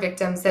they aren't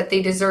victims, that they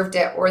deserved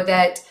it, or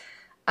that,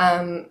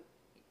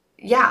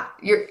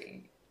 you're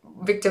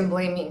victim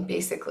blaming,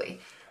 basically.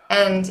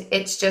 And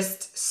it's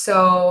just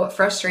so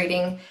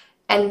frustrating.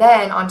 And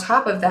then on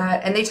top of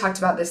that, and they talked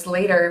about this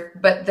later,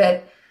 but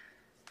that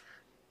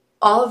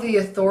all of the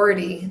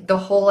authority, the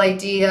whole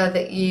idea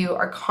that you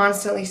are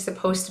constantly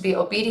supposed to be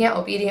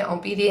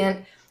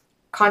obedient,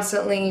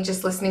 constantly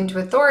just listening to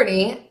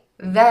authority,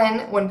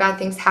 then when bad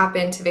things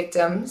happen to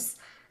victims,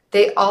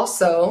 they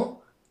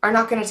also are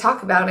not going to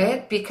talk about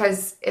it,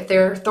 because if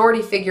their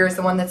authority figure is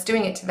the one that's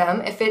doing it to them,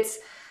 if it's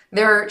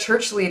their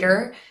church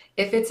leader,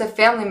 if it's a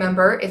family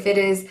member, if it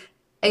is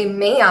a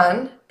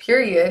man,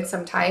 period,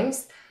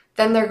 sometimes,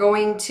 then they're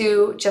going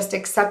to just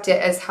accept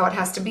it as how it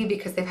has to be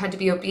because they've had to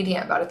be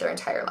obedient about it their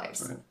entire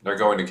lives. Right. They're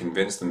going to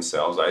convince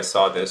themselves. I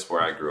saw this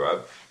where I grew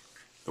up.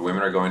 The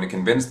women are going to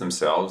convince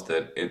themselves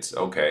that it's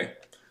okay.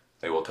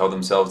 They will tell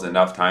themselves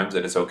enough times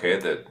that it's okay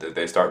that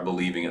they start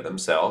believing it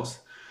themselves.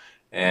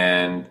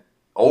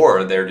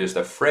 Or they're just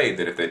afraid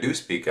that if they do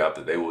speak up,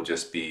 that they will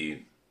just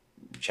be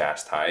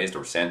chastised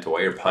or sent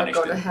away or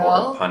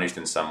punished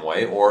in some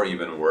way, or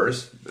even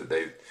worse,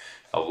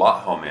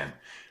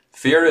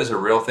 fear is a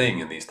real thing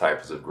in these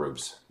types of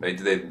groups.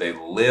 They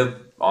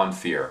live on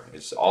fear.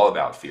 It's all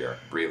about fear,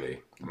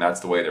 really. And that's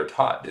the way they're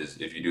taught, is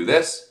if you do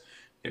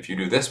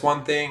this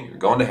one thing, you're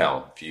going to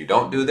hell. If you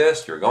don't do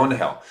this, you're going to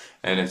hell.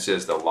 And it's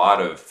just a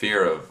lot of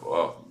fear of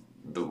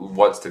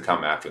what's to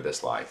come after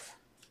this life.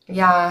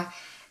 Yeah.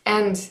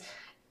 And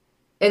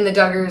in the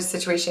Duggars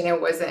situation,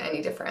 it wasn't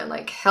any different.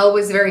 Like, hell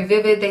was very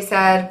vivid, they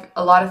said,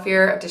 a lot of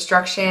fear of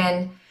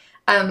destruction.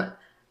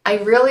 I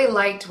really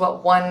liked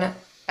what one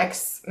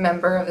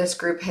ex-member of this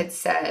group had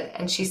said,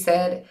 and she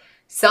said,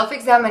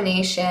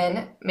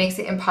 self-examination makes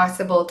it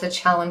impossible to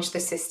challenge the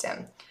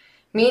system.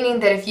 Meaning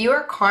that if you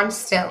are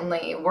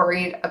constantly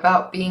worried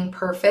about being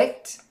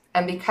perfect,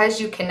 and because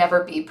you can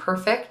never be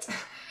perfect,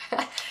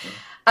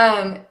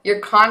 you're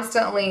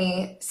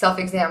constantly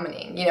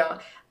self-examining. You know,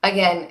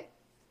 again,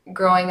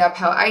 growing up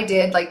how I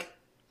did, like,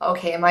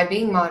 okay, am I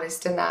being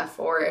modest enough?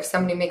 Or if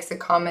somebody makes a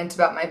comment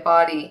about my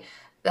body,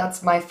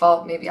 that's my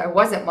fault. Maybe I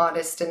wasn't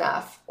modest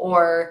enough,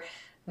 or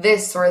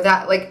this or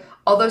that. Like,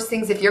 all those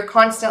things, if you're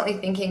constantly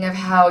thinking of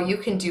how you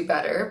can do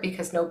better,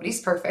 because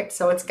nobody's perfect,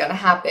 so it's going to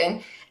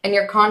happen, and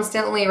you're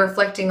constantly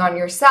reflecting on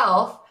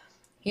yourself,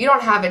 you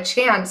don't have a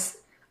chance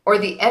or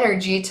the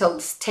energy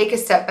to take a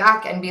step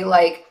back and be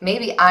like,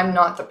 maybe I'm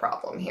not the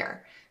problem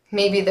here.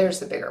 Maybe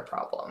there's a bigger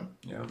problem.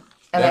 Yeah.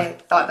 And I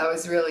thought that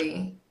was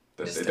really...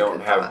 That they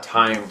don't have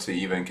time to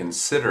even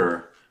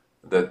consider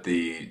that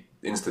the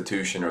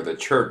institution or the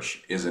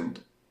church isn't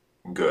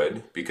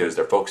good because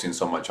they're focusing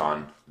so much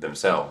on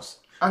themselves.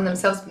 On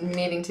themselves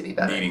needing to be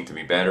better. Needing to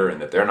be better,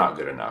 and that they're not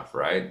good enough,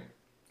 right?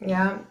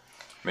 Yeah.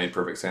 Made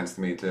perfect sense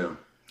to me, too.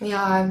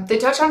 Yeah. They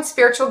touch on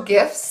spiritual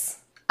gifts.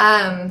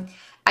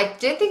 I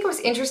did think it was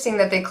interesting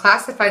that they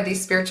classified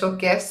these spiritual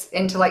gifts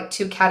into like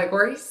two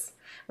categories,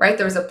 right?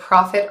 There was a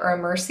prophet or a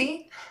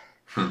mercy.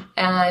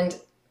 And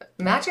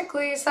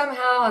magically,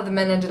 somehow, the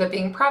men ended up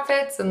being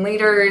prophets and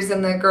leaders,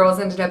 and the girls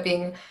ended up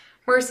being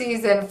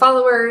mercies and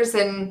followers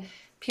and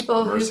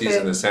people who mercies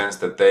in the sense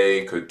that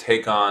they could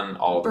take on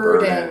all the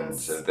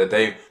burdens, that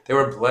they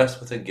were blessed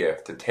with a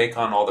gift to take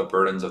on all the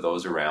burdens of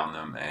those around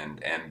them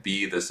and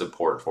be the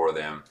support for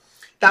them.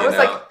 That was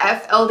like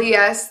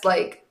FLDS,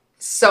 like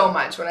so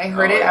much. When I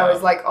heard it, I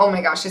was like, oh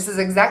my gosh, this is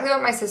exactly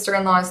what my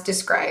sister-in-laws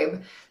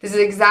describe. This is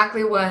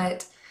exactly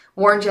what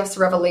Warren Jeff's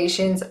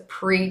Revelations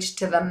preach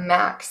to the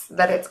max,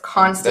 that it's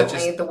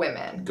constantly the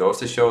women. Goes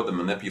to show the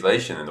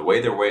manipulation and the way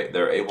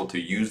they're able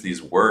to use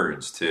these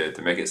words to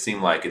make it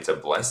seem like it's a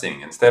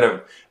blessing, instead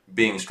of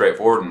being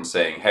straightforward and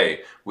saying,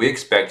 hey, we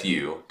expect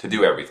you to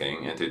do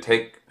everything and to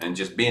take and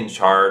just be in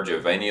charge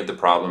of any of the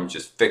problems,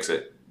 just fix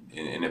it.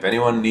 And if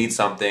anyone needs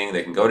something,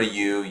 they can go to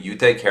you, you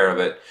take care of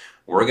it.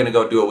 We're going to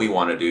go do what we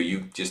want to do.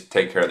 You just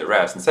take care of the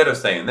rest. Instead of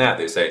saying that,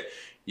 they say,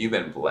 you've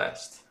been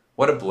blessed.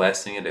 What a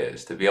blessing it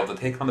is to be able to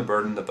take on the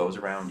burden of those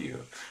around you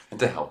and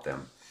to help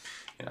them.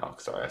 You know,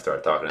 sorry, I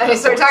started talking in the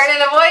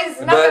voice,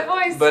 not the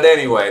voice. But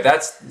anyway,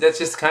 that's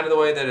just kind of the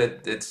way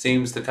that it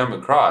seems to come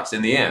across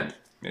in the end.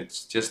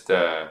 It's just,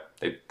 they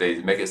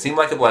make it seem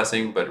like a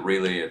blessing, but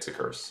really it's a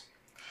curse.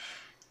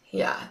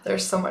 Yeah,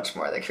 there's so much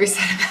more that could be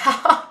said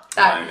about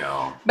that. I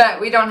know.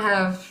 But we don't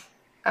have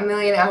a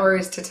million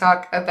hours to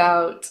talk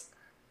about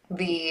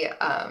the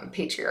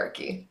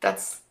patriarchy.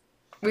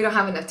 We don't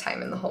have enough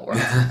time in the whole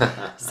world.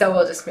 So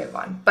we'll just move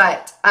on.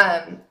 But,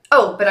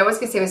 but I was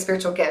going to say with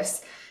spiritual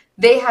gifts,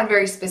 they had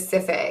very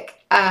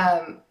specific.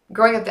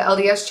 Growing up the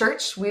LDS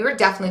church, we were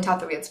definitely taught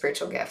that we had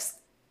spiritual gifts.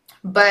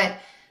 But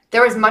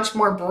there was much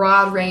more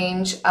broad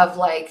range of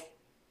like,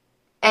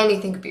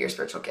 anything could be your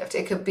spiritual gift.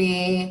 It could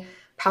be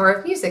power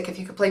of music, if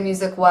you could play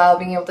music well,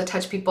 being able to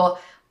touch people.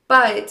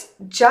 But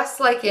just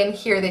like in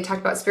here, they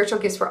talked about spiritual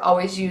gifts were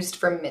always used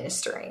for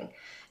ministering.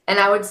 And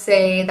I would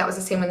say that was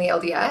the same in the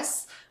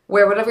LDS,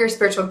 where whatever your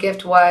spiritual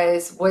gift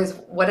was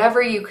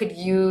whatever you could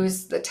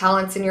use, the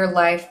talents in your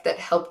life that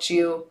helped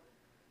you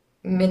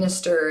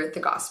minister the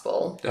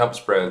gospel. To help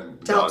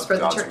spread God's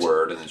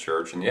word in the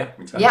church. And yeah,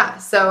 exactly. Yeah,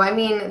 so I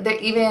mean,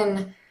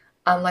 even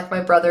like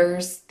my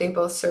brothers, they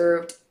both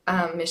served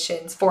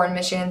missions, foreign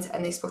missions,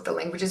 and they spoke the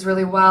languages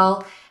really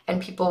well.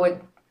 And people would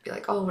be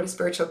like, oh, what a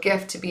spiritual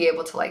gift to be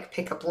able to like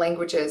pick up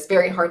languages,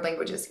 very hard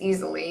languages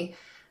easily.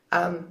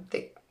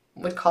 They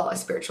would call a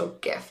spiritual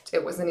gift.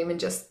 It wasn't even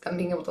just them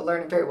being able to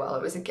learn it very well.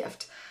 It was a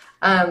gift.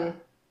 And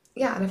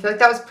I feel like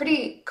that was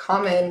pretty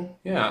common.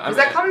 Yeah. Was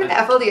that common in the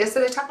FLDS?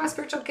 Did they talk about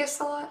spiritual gifts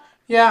a lot?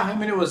 Yeah, I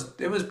mean, it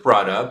was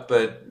brought up,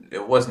 but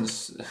it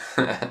wasn't...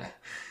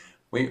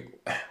 we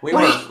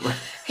weren't...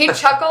 He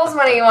chuckles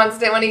when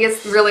he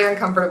gets really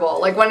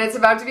uncomfortable. Like when it's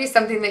about to be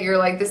something that you're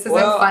like, this isn't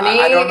funny.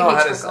 I don't know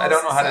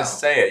how to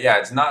say it. Yeah,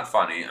 it's not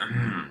funny.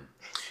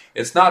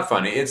 It's not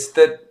funny. It's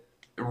that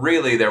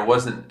really there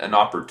wasn't an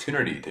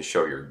opportunity to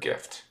show your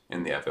gift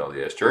in the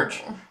FLDS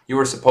church. You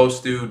were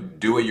supposed to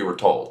do what you were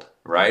told,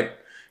 right?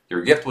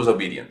 Your gift was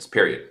obedience,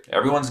 period.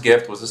 Everyone's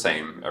gift was the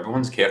same.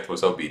 Everyone's gift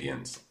was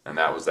obedience, and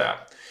that was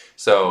that.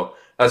 So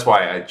that's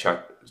why I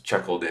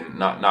chuckled in,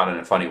 not in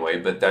a funny way,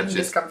 but that's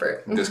just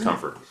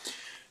discomfort.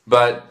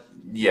 But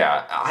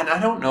yeah, I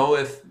don't know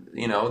if,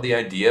 the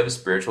idea of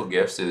spiritual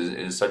gifts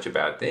is such a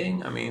bad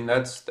thing. I mean,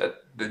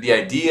 the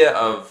idea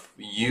of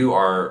you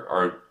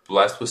are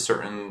blessed with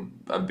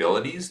certain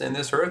abilities in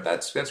this earth,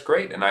 that's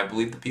great, and I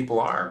believe that people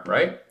are,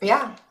 right?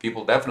 Yeah.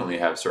 People definitely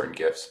have certain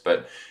gifts,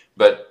 but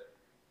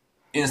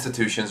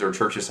institutions or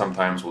churches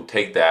sometimes will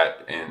take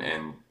that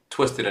and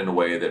twist it in a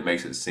way that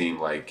makes it seem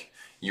like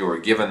you were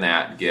given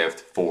that gift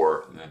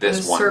for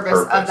this one service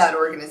purpose, of that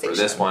organization, for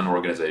this one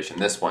organization,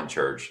 this one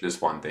church, this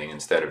one thing,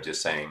 instead of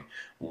just saying,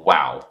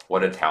 wow,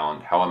 what a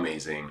talent, how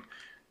amazing,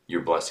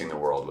 you're blessing the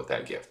world with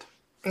that gift.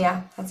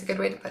 Yeah, that's a good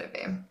way to put it,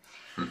 babe.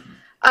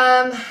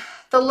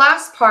 The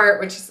last part,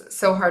 which is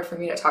so hard for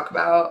me to talk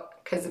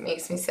about because it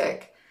makes me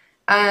sick,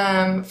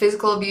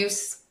 physical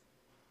abuse,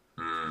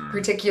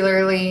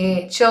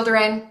 particularly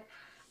children.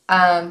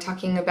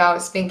 Talking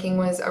about spanking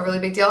was a really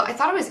big deal. I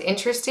thought it was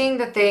interesting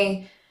that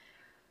they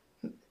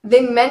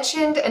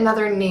mentioned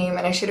another name,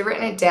 and I should have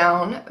written it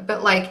down,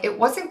 but like it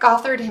wasn't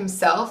Gothard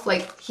himself.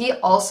 Like he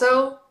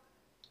also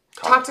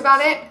talked about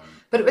it,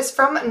 but it was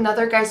from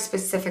another guy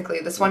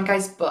specifically, this one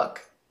guy's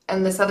book.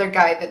 And this other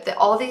guy, that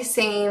all these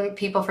same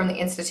people from the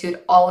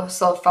Institute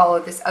also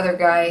followed this other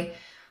guy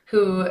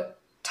who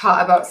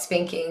taught about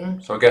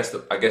spanking. So I guess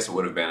it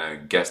would have been a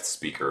guest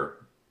speaker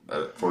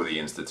for the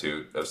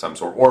Institute of some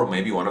sort, or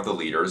maybe one of the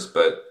leaders,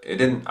 but it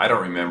didn't. I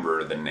don't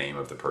remember the name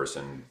of the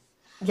person.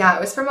 Yeah,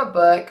 it was from a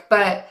book,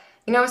 but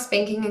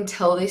spanking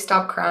until they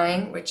stop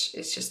crying, which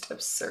is just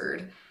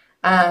absurd.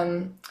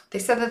 They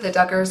said that the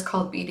Duggar is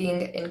called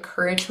beating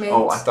encouragement.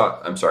 Oh,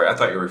 I'm sorry. I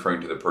thought you were referring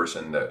to the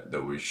person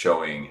that was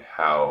showing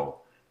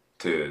how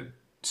to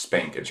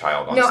spank a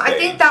child on stage. No, I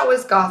think that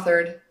was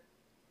Gothard.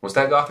 Was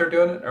that Gothard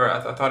doing it? Or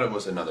I thought it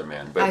was another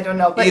man. But I don't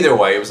know. But either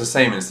way, it was the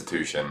same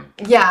institution.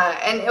 Yeah,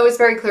 and it was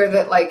very clear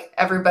that like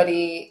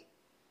everybody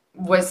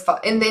was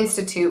in the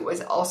Institute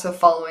was also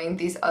following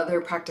these other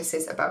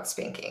practices about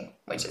spanking,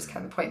 which is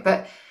kind of the point.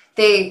 But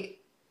they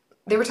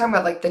were talking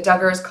about like the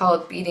Duggar is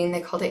called beating.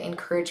 They called it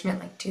encouragement.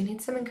 Like, do you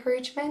need some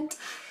encouragement?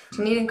 Do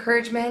you need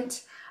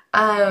encouragement?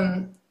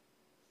 The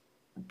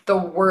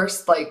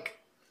worst, like,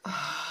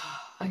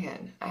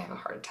 again, I have a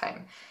hard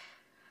time.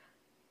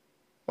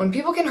 When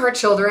people can hurt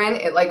children,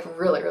 it like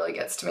really, really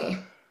gets to me.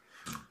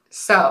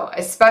 So,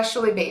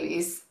 especially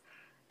babies.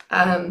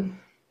 I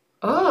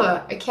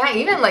can't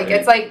even, like,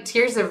 it's like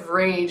tears of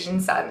rage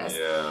and sadness.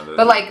 Yeah.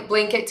 But like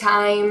blanket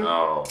time,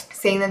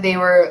 saying that they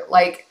were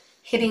like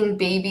hitting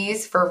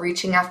babies for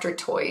reaching after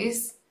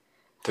toys.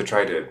 To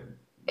try to,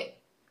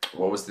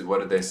 what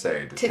did they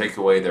say? To take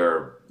away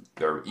their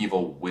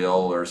evil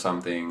will or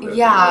something that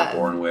they were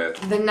born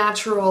with. The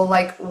natural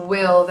like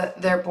will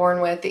that they're born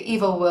with, the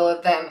evil will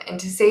of them. And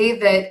to say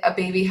that a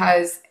baby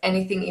has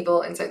anything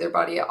evil inside their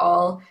body at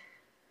all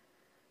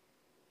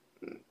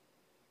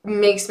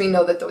makes me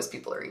know that those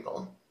people are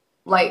evil.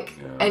 Like,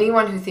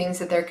 anyone who thinks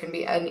that there can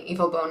be an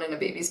evil bone in a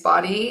baby's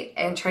body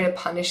and try to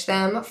punish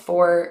them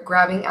for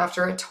grabbing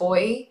after a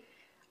toy,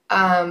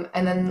 and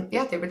then,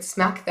 they would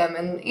smack them.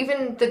 And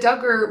even the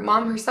Duggar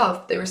mom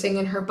herself, they were saying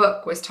in her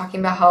book, was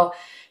talking about how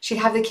she'd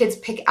have the kids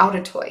pick out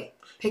a toy,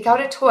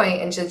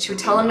 and she would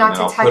tell them not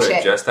to touch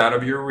it. Just out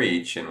of your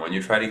reach, and when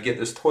you try to get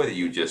this toy that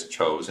you just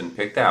chose and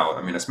picked out,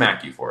 I'm going to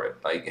smack you for it.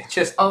 Like, it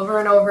just over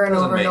and over and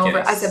over and over.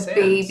 As a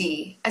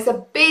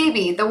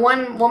baby, the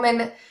one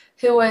woman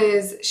who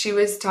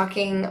was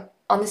talking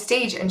on the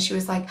stage, and she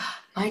was like,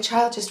 my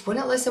child just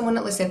wouldn't listen.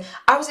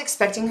 I was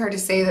expecting her to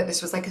say that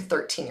this was like a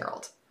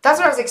 13-year-old. That's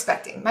what I was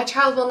expecting. My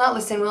child will not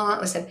listen.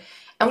 And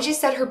when she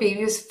said her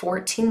baby was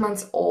 14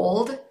 months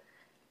old.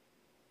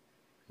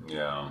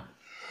 Yeah.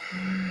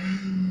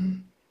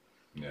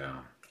 Yeah.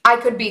 I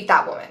could beat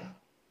that woman.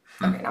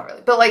 Okay, not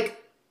really. But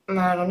like,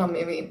 I don't know,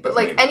 maybe. But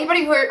like,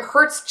 anybody who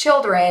hurts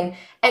children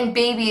and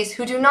babies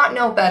who do not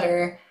know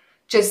better,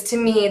 just to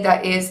me,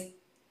 that is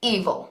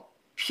evil.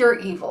 Pure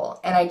evil.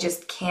 And I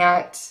just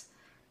can't,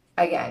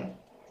 again,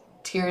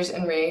 tears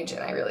and rage,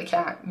 and I really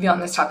can't be on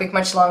this topic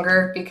much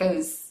longer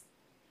because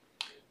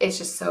it's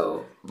just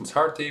so it's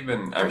hard to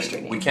even,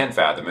 we can't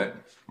fathom it.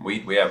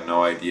 We have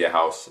no idea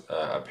how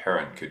a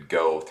parent could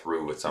go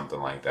through with something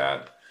like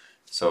that.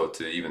 So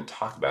to even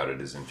talk about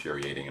it is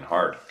infuriating and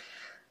hard.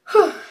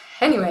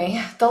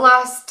 Anyway, the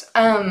last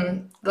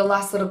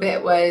little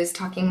bit was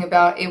talking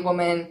about a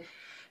woman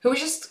who was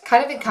just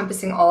kind of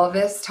encompassing all of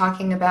this,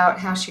 talking about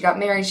how she got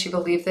married. She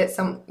believed that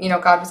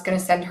God was going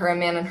to send her a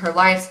man in her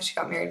life, so she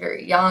got married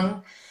very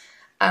young,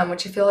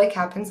 which I feel like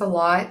happens a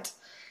lot.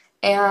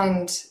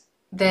 And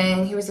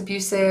then he was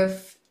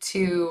abusive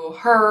to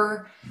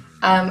her.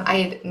 I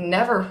had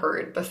never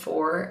heard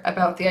before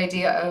about the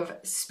idea of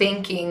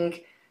spanking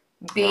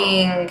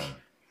being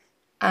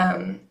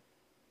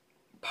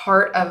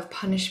part of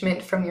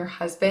punishment from your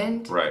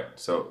husband. Right.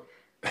 So,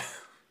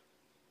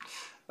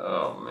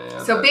 oh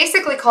man. So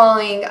basically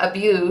calling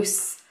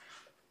abuse,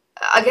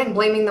 again,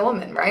 blaming the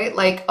woman, right?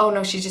 Like, oh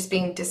no, she's just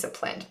being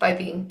disciplined by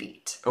being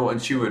beat. Oh, and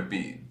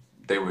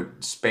they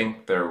would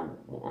spank their,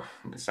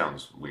 it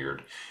sounds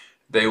weird.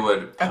 They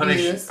would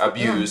punish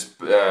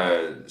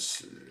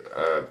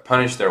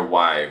their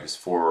wives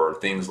for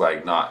things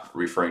like not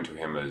referring to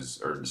him as,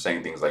 or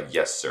saying things like,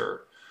 yes,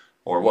 sir.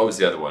 Or what was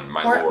the other one?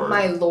 My or lord.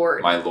 my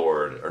lord. My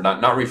lord. Or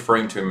not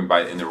referring to him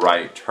in the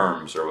right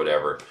terms or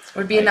whatever.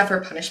 Would be enough for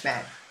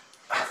punishment.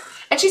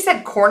 And she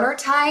said corner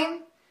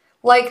time,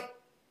 like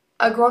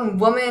a grown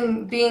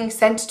woman being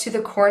sent to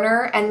the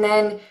corner. And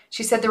then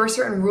she said there were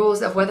certain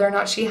rules of whether or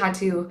not she had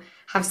to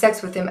have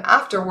sex with him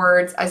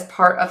afterwards as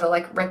part of a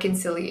like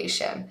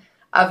reconciliation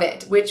of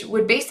it, which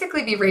would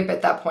basically be rape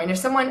at that point. If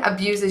someone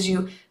abuses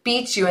you,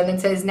 beats you, and then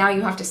says, now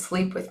you have to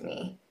sleep with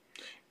me.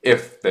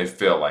 If they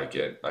feel like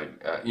it,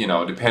 like,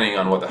 depending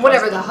on what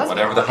whatever the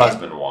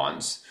husband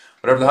wants,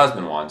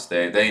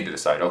 they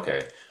decide,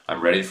 okay,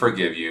 I'm ready to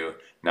forgive you.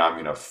 Now I'm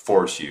going to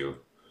force you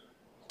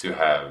to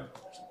have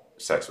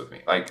sex with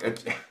me.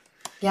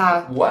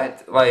 Yeah.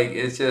 What? Like,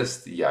 it's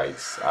just,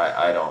 yikes.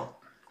 I don't.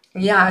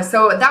 Yeah,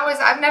 so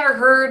I've never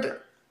heard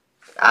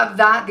of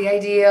that, the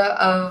idea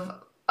of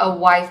a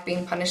wife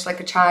being punished like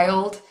a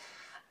child.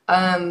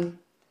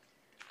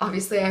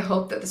 Obviously, I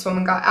hope that this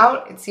woman got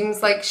out. It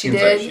seems like she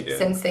did,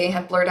 since they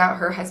had blurred out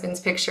her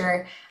husband's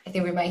picture. I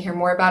think we might hear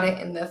more about it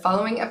in the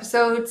following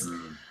episodes.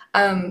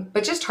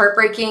 But just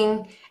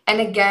heartbreaking.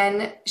 And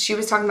again, she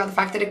was talking about the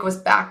fact that it goes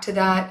back to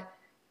that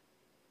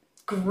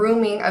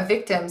grooming of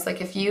victims. Like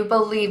if you've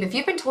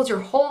been told your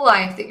whole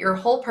life that your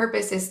whole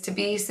purpose is to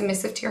be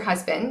submissive to your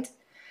husband,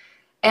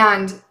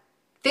 and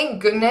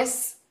thank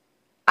goodness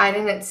I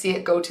didn't see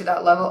it go to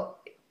that level.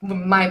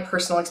 My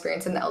personal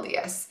experience in the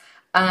LDS.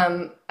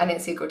 I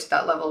didn't see it go to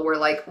that level where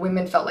like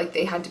women felt like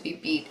they had to be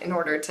beat in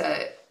order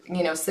to,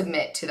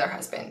 submit to their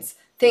husbands.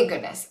 Thank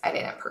goodness I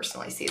didn't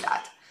personally see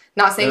that.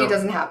 Not saying it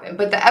doesn't happen,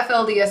 but the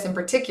FLDS in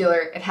particular,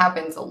 it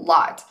happens a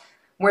lot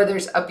where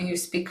there's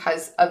abuse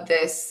because of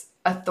this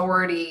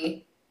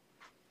abuse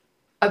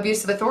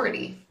of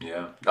authority.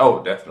 Yeah.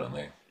 Oh,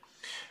 definitely.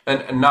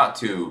 And not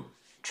to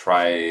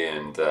try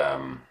and,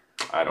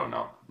 I don't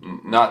know,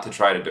 not to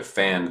try to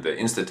defend the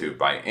Institute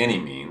by any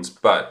means,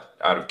 but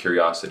out of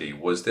curiosity,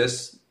 was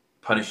this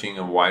punishing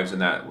of wives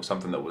and that was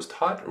something that was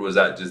taught, or was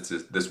that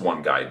just this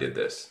one guy did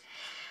this?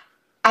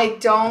 I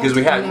don't know. Because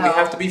we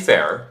have to be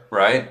fair,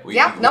 right?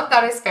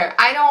 That is fair.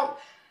 I don't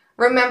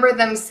remember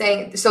them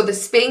saying, so the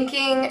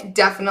spanking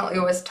definitely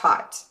was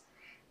taught.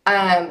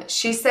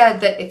 She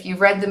said that if you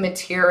read the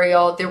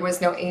material, there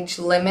was no age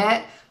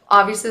limit.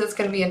 Obviously, that's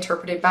going to be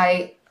interpreted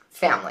by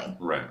family.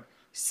 Right.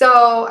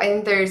 So I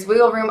think there's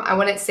wiggle room. I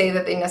wouldn't say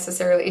that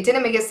it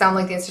didn't make it sound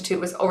like the Institute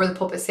was over the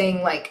pulpit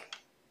saying like,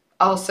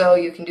 also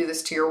you can do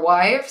this to your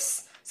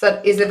wives. So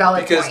that is a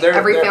valid point.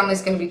 Every family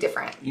is going to be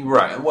different.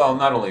 Right. Well,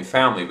 not only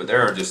family, but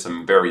there are just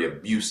some very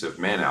abusive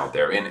men out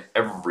there in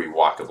every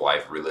walk of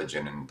life,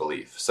 religion, and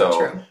belief. So,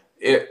 true.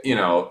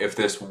 If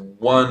this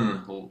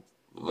one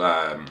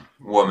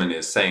woman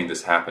is saying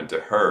this happened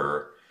to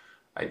her,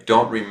 I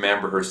don't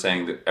remember her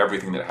saying that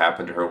everything that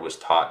happened to her was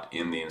taught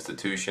in the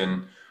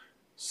institution.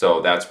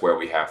 So that's where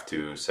we have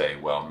to say,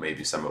 well,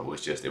 maybe some of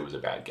it was a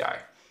bad guy.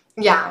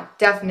 Yeah,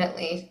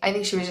 definitely. I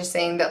think she was just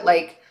saying that,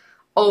 like,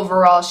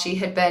 overall, she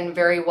had been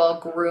very well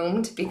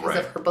groomed because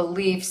of her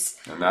beliefs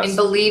in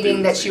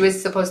believing that she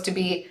was supposed to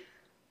be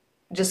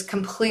just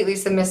completely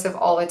submissive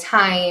all the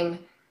time.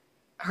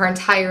 Her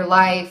entire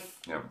life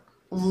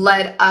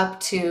led up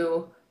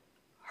to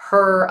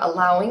her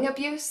allowing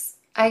abuse,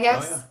 I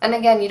guess. Oh, yeah. And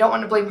again, you don't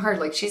want to blame her.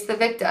 Like, she's the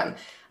victim.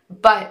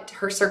 But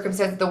her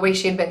circumstance, the way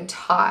she had been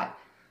taught,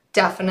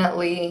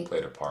 definitely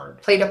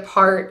played a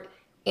part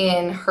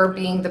in her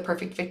being the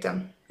perfect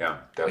victim. Yeah,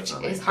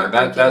 definitely. Which is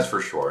heartbreaking. That's for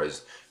sure.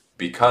 Is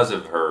because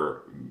of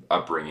her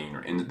upbringing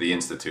in the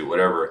Institute,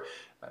 whatever,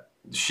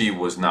 she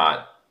was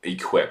not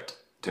equipped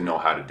to know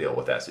how to deal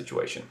with that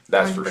situation.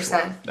 That's 100%. For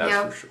sure.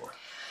 That's for sure.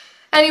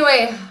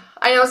 Anyway,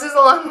 I know this is a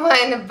long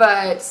one,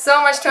 but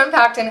so much to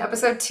unpack in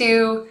episode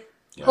 2.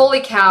 Yeah.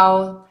 Holy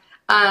cow.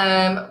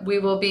 We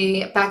will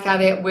be back at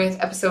it with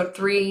episode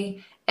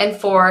 3 and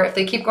 4. If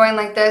they keep going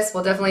like this,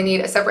 we'll definitely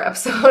need a separate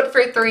episode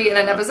for 3 and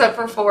an episode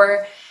for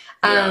 4.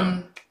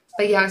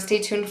 But yeah, stay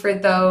tuned for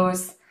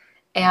those.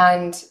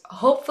 And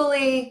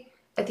hopefully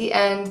at the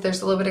end,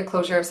 there's a little bit of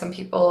closure of some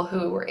people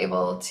who were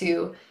able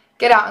to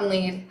get out and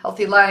lead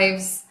healthy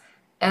lives.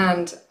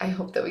 And I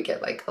hope that we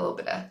get like a little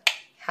bit of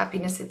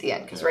happiness at the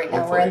end, because right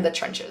now we're in the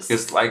trenches.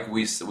 Because like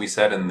we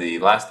said in the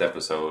last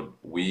episode,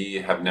 we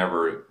have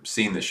never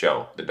seen the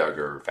show, the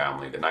Duggar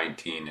family, the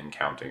 19 and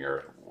counting,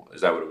 or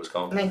is that what it was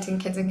called? 19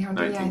 Kids and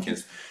Counting. 19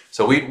 Kids.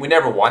 So we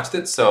never watched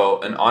it.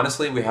 So, and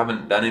honestly, we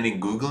haven't done any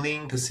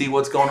Googling to see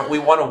what's going on. We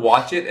want to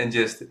watch it and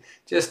just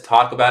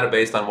talk about it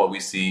based on what we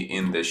see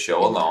in this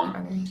show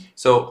alone.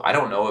 So I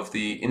don't know if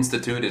the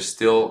Institute is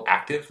still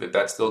active, if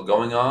that's still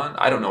going on.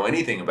 I don't know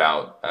anything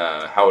about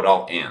how it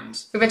all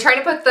ends. We've been trying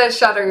to put the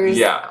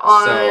shutters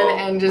on, so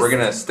and just... we're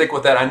going to stick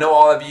with that. I know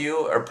all of you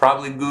are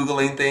probably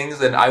Googling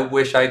things, and I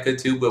wish I could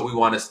too, but we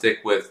want to stick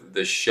with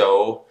the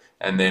show,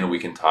 and then we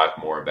can talk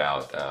more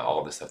about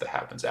all the stuff that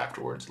happens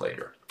afterwards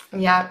later.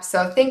 Yeah,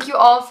 so thank you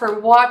all for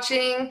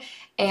watching,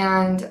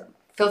 and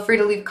feel free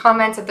to leave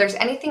comments if there's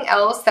anything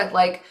else that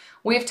like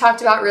we've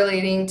talked about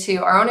relating to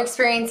our own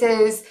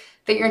experiences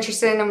that you're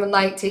interested in and would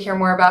like to hear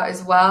more about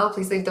as well,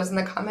 please leave those in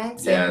the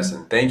comments. Yes,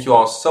 and thank you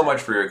all so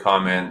much for your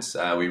comments.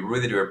 We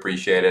really do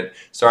appreciate it.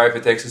 Sorry if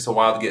it takes us a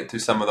while to get through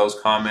some of those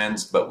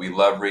comments, but we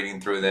love reading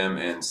through them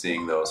and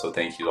seeing those, so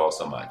thank you all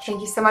so much.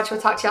 Thank you so much.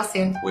 We'll talk to y'all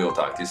soon. We will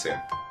talk to you soon.